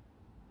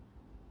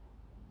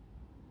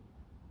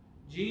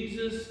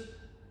 Jesus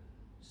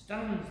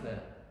stands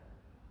there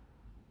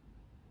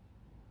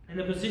in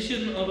a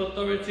position of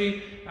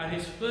authority, and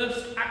his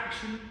first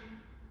action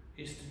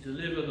is to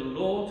deliver the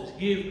law, to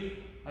give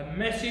a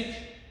message.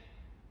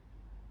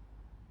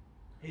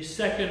 His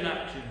second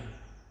action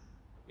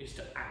is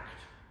to act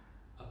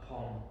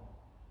upon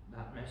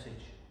that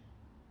message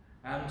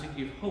and to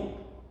give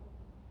hope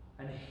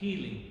and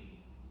healing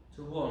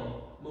to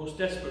one most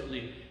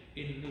desperately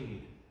in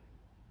need.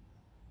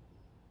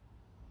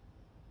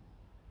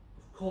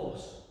 Of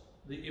course,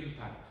 the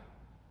impact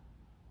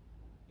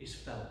is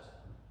felt.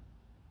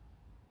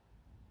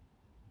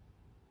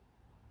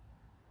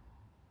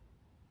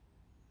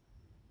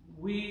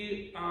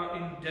 We are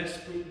in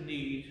desperate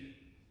need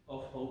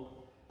of hope.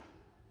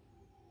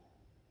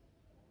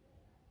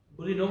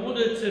 But in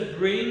order to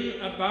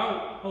bring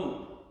about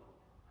hope,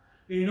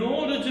 in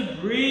order to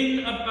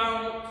bring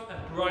about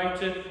a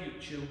brighter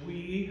future,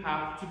 we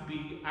have to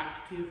be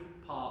active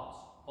parts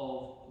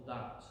of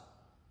that.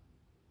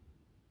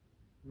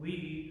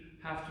 We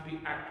have to be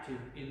active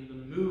in the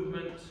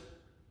movement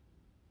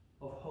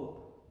of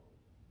hope.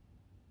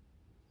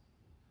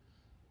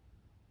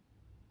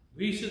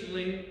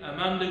 Recently,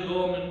 Amanda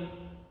Gorman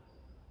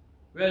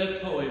read a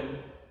poem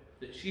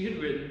that she had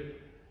written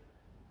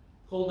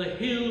called "The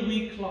Hill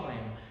We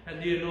Climb"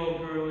 at the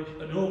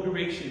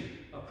inauguration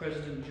of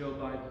President Joe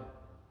Biden.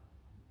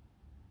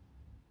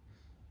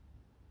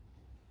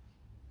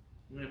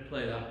 I'm going to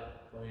play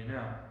that for you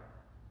now.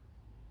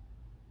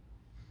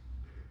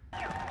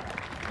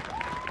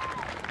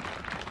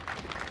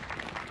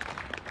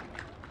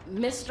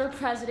 Mr.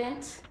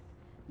 President,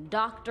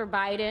 Dr.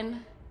 Biden,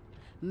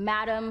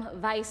 Madam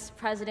Vice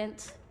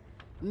President,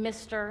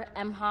 Mr.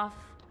 Emhoff,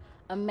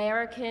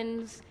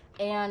 Americans,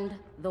 and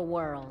the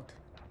world.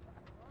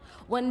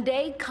 When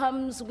day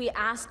comes, we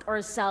ask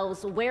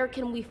ourselves, where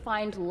can we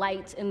find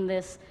light in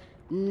this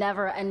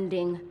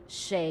never-ending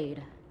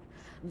shade?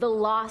 The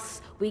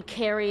loss we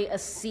carry, a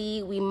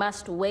sea we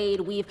must wade.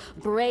 We've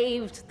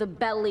braved the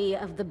belly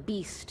of the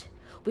beast.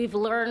 We've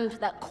learned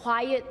that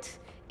quiet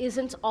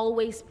isn't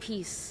always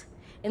peace.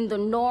 In the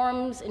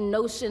norms and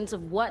notions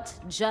of what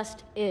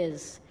just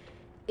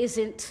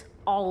isn't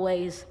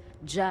always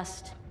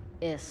just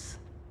is.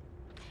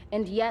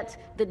 And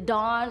yet the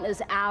dawn is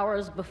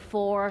hours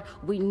before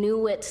we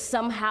knew it.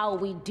 Somehow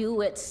we do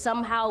it.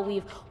 Somehow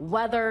we've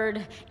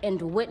weathered and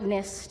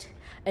witnessed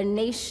a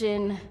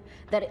nation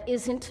that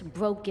isn't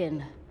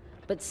broken,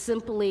 but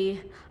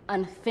simply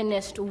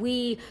unfinished.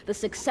 We, the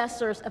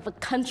successors of a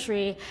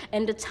country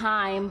and a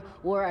time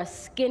where a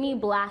skinny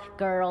black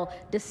girl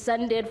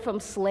descended from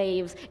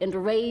slaves and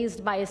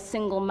raised by a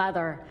single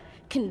mother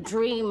can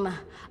dream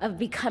of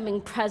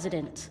becoming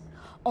president,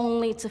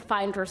 only to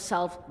find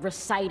herself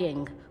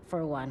reciting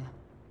for one.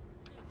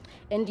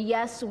 And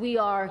yes, we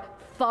are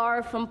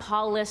far from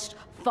polished,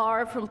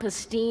 far from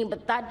pristine,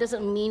 but that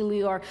doesn't mean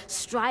we are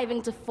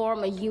striving to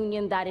form a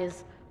union that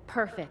is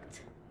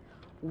perfect.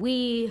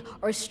 We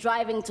are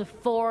striving to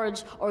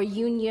forge our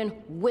union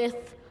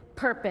with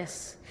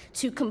purpose,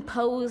 to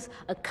compose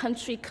a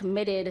country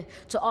committed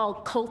to all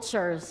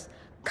cultures,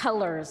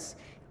 colors,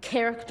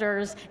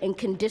 characters, and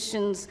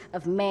conditions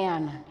of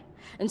man.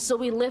 And so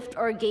we lift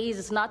our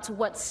gazes not to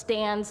what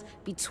stands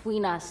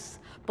between us,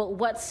 but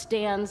what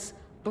stands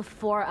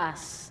before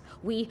us.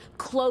 We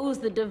close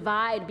the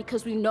divide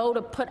because we know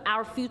to put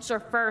our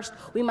future first,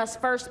 we must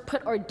first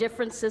put our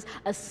differences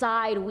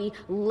aside. We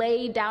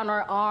lay down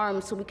our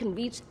arms so we can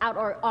reach out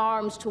our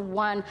arms to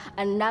one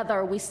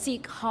another. We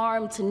seek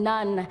harm to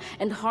none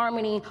and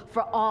harmony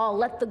for all.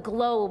 Let the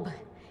globe,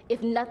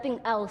 if nothing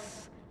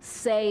else,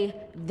 say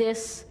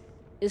this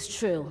is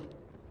true.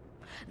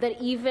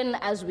 That even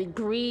as we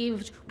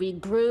grieved, we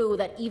grew,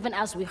 that even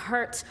as we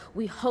hurt,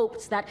 we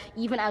hoped, that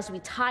even as we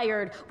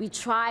tired, we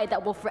tried,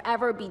 that we'll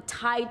forever be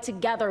tied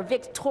together,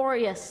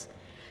 victorious,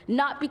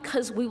 not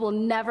because we will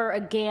never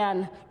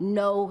again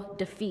know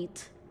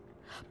defeat,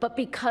 but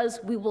because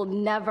we will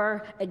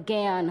never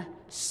again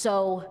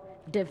sow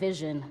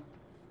division.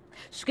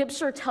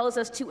 Scripture tells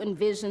us to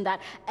envision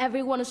that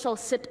everyone shall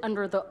sit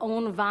under their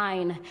own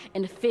vine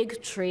and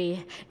fig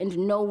tree, and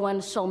no one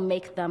shall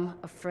make them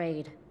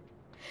afraid.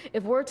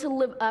 If we're to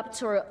live up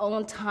to our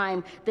own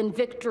time, then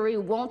victory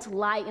won't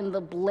lie in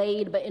the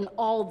blade, but in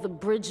all the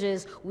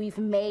bridges we've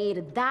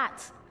made.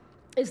 That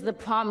is the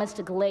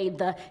promised glade,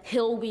 the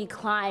hill we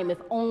climb, if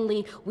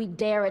only we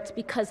dare it,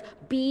 because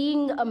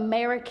being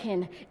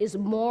American is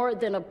more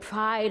than a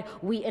pride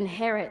we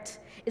inherit.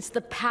 It's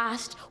the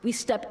past we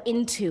step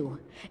into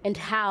and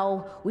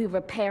how we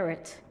repair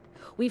it.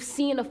 We've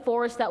seen a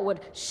force that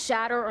would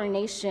shatter our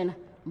nation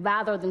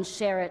rather than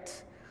share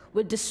it,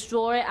 would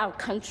destroy our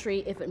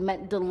country if it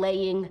meant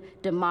delaying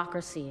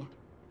democracy.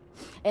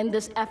 And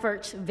this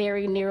effort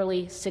very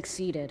nearly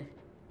succeeded.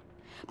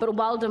 But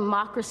while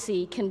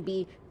democracy can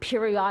be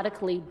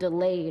periodically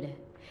delayed,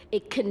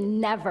 it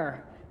can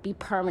never be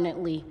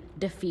permanently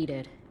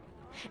defeated.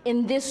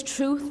 In this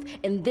truth,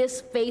 in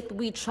this faith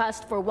we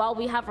trust, for while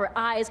we have our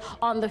eyes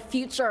on the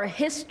future,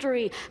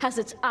 history has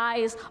its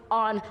eyes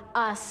on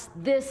us.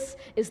 This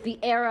is the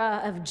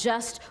era of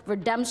just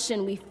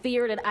redemption. We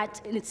feared it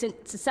at its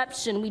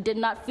inception. We did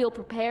not feel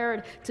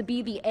prepared to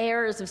be the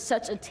heirs of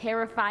such a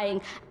terrifying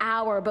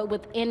hour, but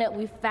within it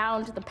we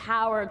found the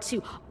power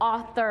to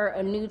author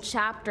a new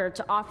chapter,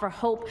 to offer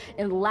hope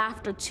and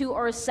laughter to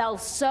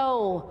ourselves.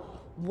 So,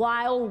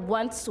 while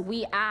once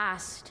we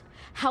asked,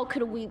 how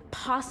could we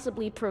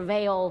possibly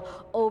prevail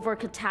over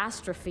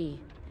catastrophe?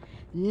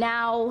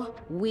 Now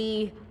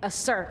we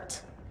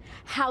assert,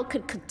 how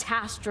could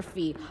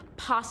catastrophe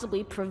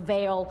possibly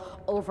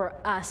prevail over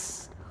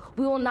us?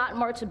 We will not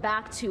march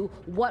back to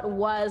what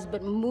was,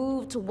 but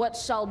move to what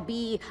shall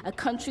be, a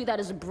country that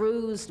is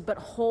bruised but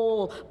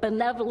whole,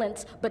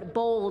 benevolent but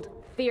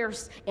bold,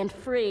 fierce and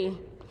free.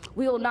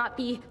 We will not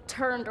be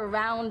turned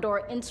around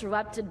or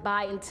interrupted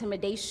by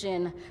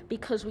intimidation,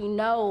 because we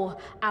know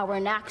our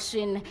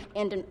inaction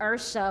and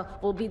inertia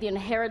will be the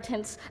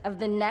inheritance of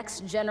the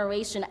next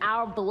generation.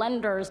 Our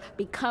blunders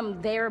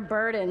become their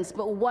burdens.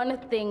 But one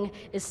thing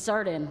is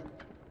certain: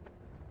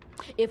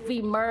 if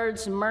we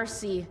merge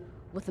mercy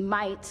with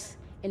might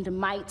and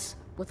might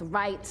with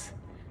right,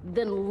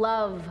 then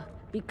love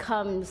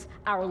becomes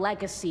our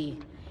legacy,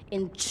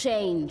 and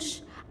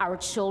change our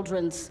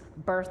children's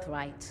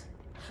birthright.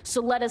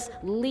 So let us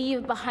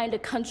leave behind a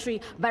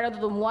country better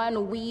than the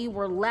one we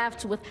were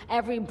left. With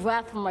every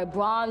breath from my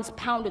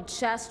bronze-pounded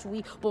chest,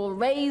 we will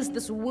raise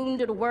this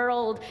wounded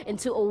world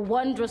into a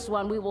wondrous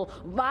one. We will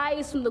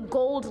rise from the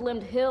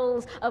gold-limbed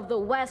hills of the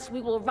west.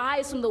 We will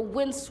rise from the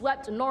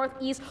wind-swept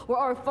northeast, where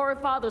our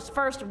forefathers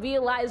first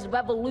realized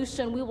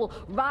revolution. We will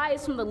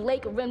rise from the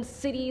lake-rimmed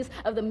cities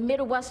of the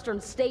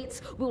Midwestern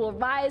states. We will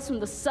rise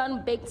from the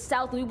sun-baked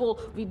south. We will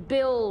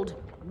rebuild,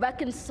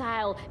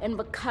 reconcile, and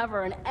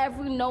recover in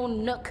every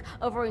known nook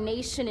of our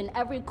nation, in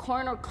every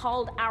corner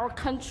called our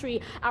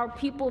country. Our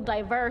people,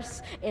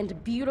 diverse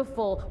and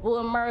beautiful, will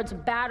emerge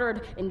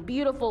battered and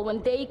beautiful. When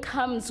day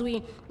comes,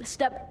 we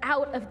step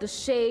out of the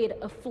shade,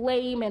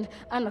 aflame and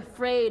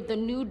unafraid. The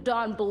new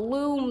dawn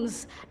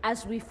blooms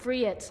as we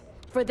free it.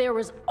 For there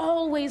is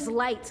always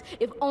light,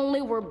 if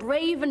only we're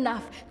brave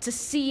enough to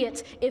see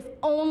it, if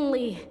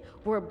only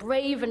we're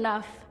brave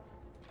enough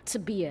to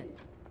be it.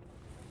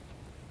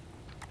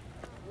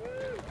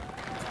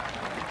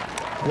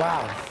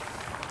 Wow.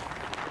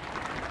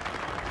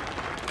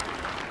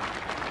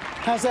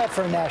 How's that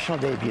for a national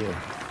debut?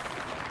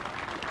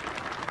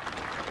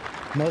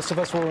 Most of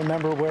us will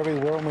remember where we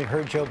were when we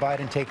heard Joe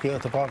Biden take the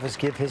oath of office,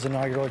 give his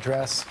inaugural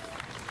address.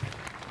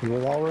 We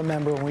will all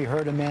remember when we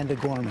heard Amanda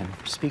Gorman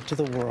speak to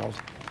the world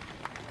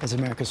as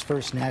America's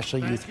first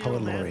National Youth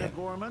Poet Laureate.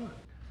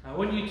 I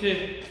want you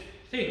to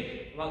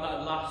think about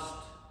that last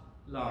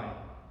line.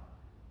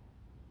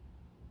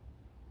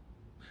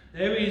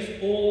 There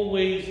is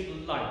always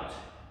light,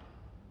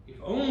 if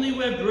only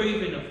we're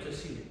brave enough to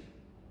see it.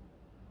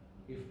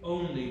 If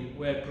only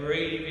we're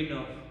brave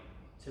enough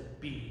to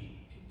be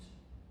it.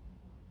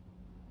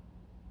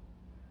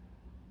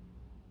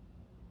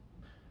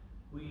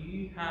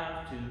 We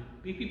have to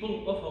be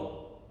people of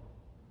hope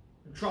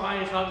and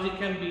try as hard as it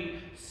can be,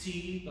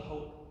 see the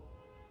hope.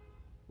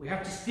 We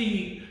have to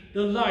see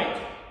the light,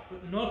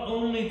 but not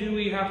only do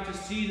we have to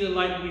see the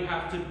light, we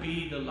have to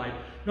be the light.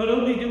 Not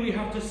only do we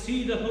have to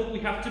see the hope, we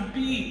have to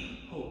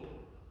be hope.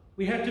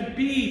 We have to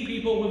be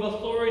people with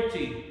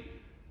authority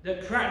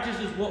that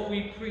practices what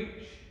we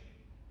preach,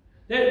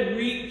 that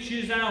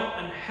reaches out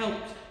and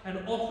helps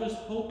and offers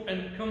hope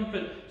and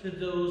comfort to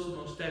those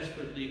most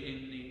desperately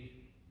in need.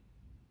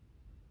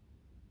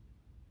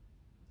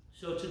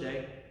 So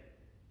today,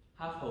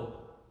 have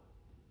hope.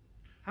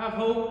 Have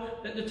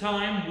hope that the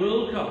time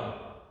will come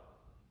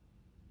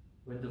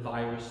when the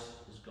virus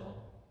is gone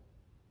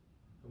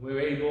and we're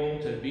able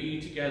to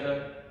be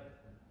together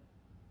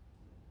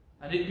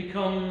and it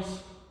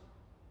becomes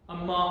a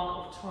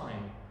mark of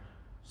time,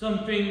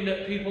 something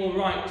that people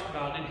write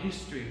about in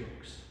history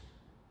books.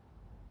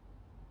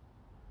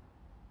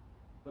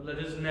 But let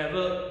us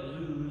never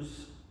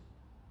lose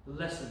the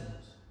lessons.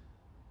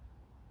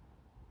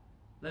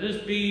 Let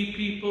us be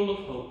people of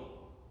hope.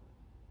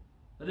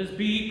 Let us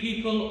be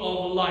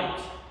people of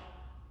light,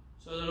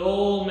 so that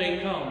all may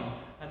come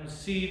and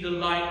see the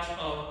light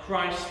of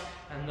Christ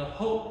and the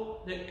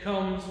hope that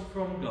comes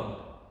from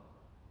God.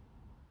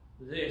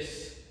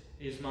 This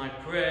is my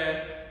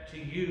prayer to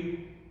you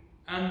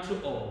and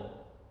to all.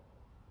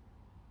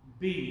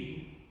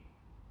 Be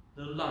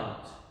the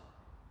light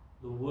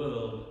the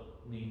world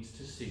needs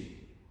to see.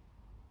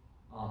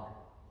 Amen.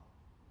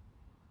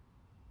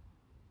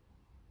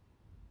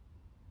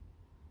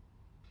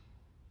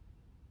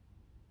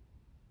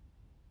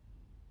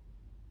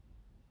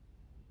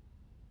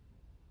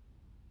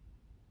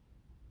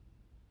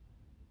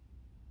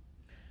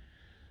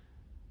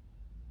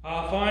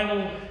 Our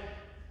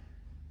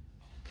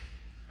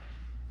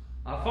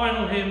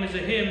final hymn is a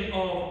hymn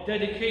of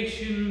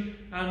dedication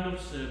and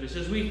of service.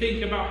 As we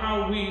think about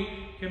how we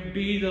can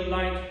be the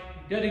light,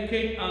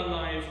 dedicate our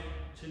lives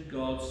to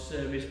God's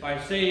service by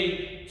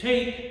saying,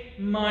 "Take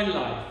my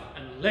life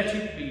and let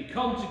it be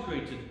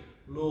consecrated,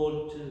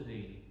 Lord, to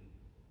thee."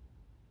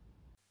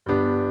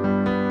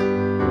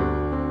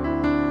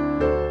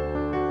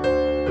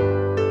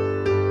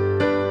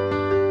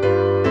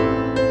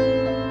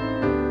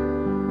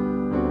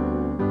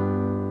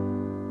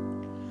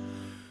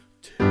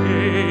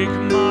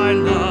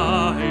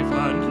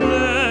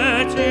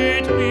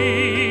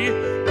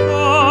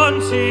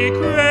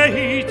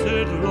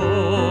 Consecrated,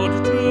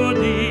 Lord, to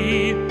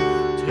thee.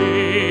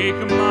 Take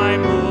my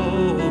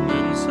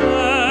moments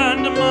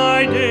and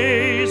my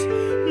days,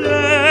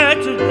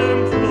 let them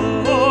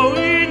flow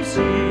in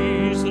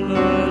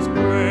ceaseless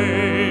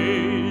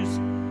praise.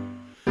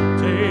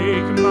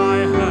 Take my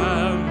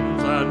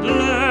hands and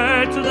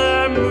let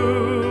them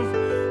move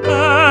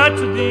at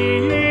the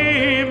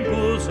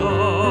impulse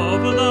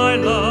of thy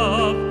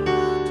love.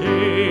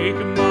 Take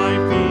my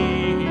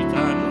feet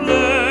and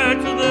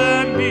let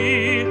them be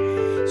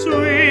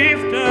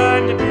swift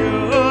and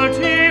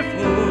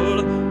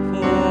beautiful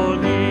for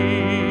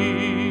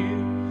thee.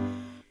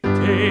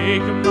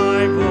 Take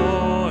my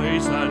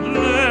voice and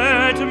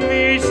let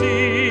me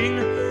sing,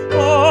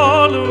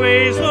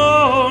 always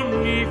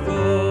only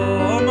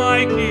for my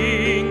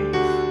King.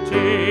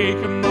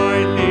 Take my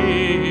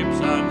lips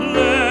and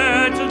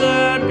let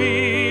them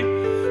be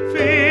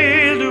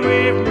filled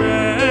with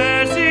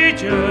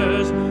messages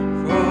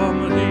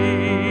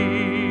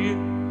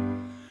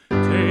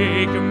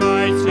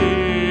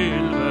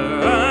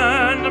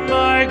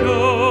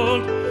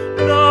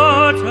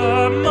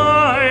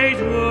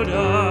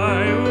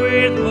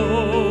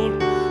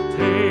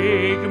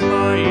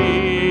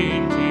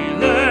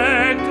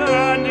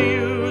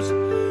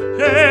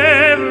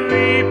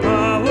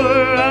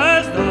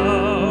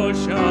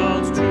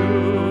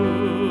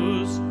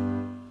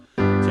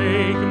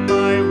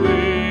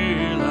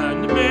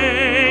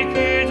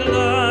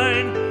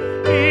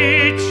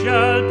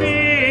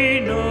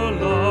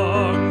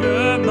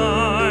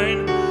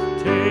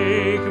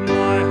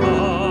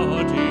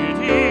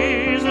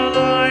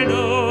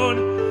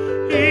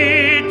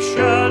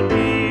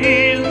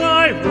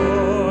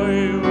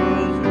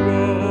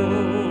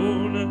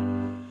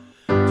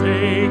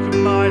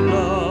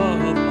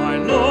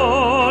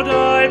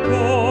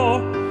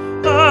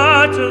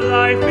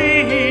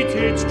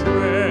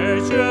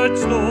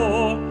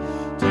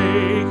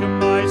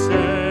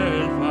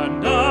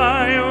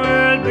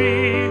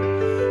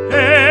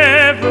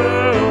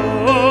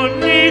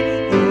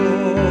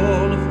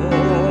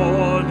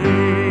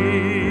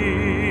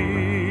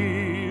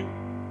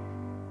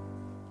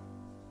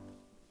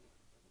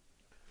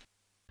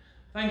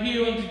Thank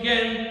you once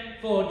again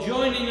for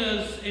joining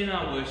us in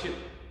our worship.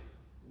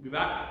 We'll be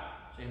back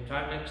same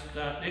time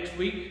next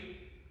week.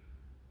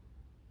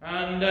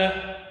 And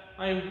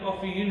I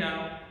offer you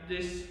now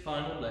this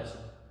final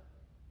blessing.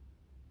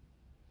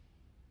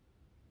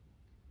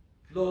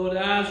 Lord,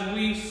 as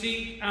we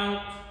seek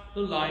out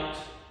the light,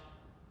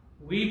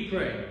 we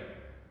pray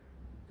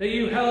that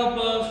you help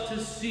us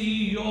to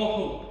see your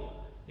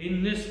hope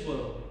in this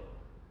world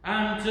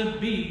and to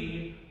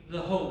be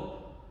the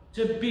hope,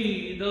 to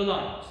be the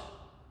light.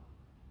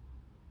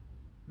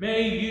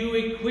 May you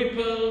equip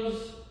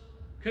us,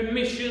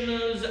 commission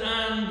us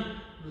and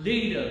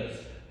lead us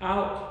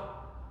out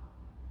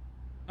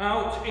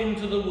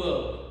into the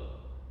world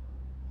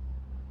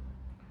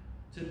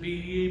to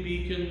be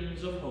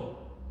beacons of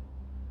hope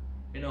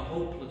in a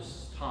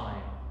hopeless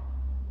time.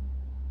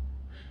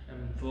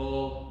 And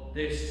for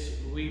this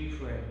we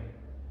pray.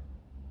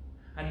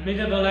 And may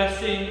the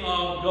blessing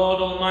of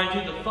God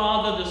Almighty, the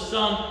Father, the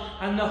Son,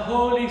 and the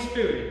Holy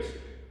Spirit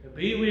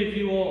be with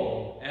you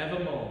all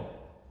evermore.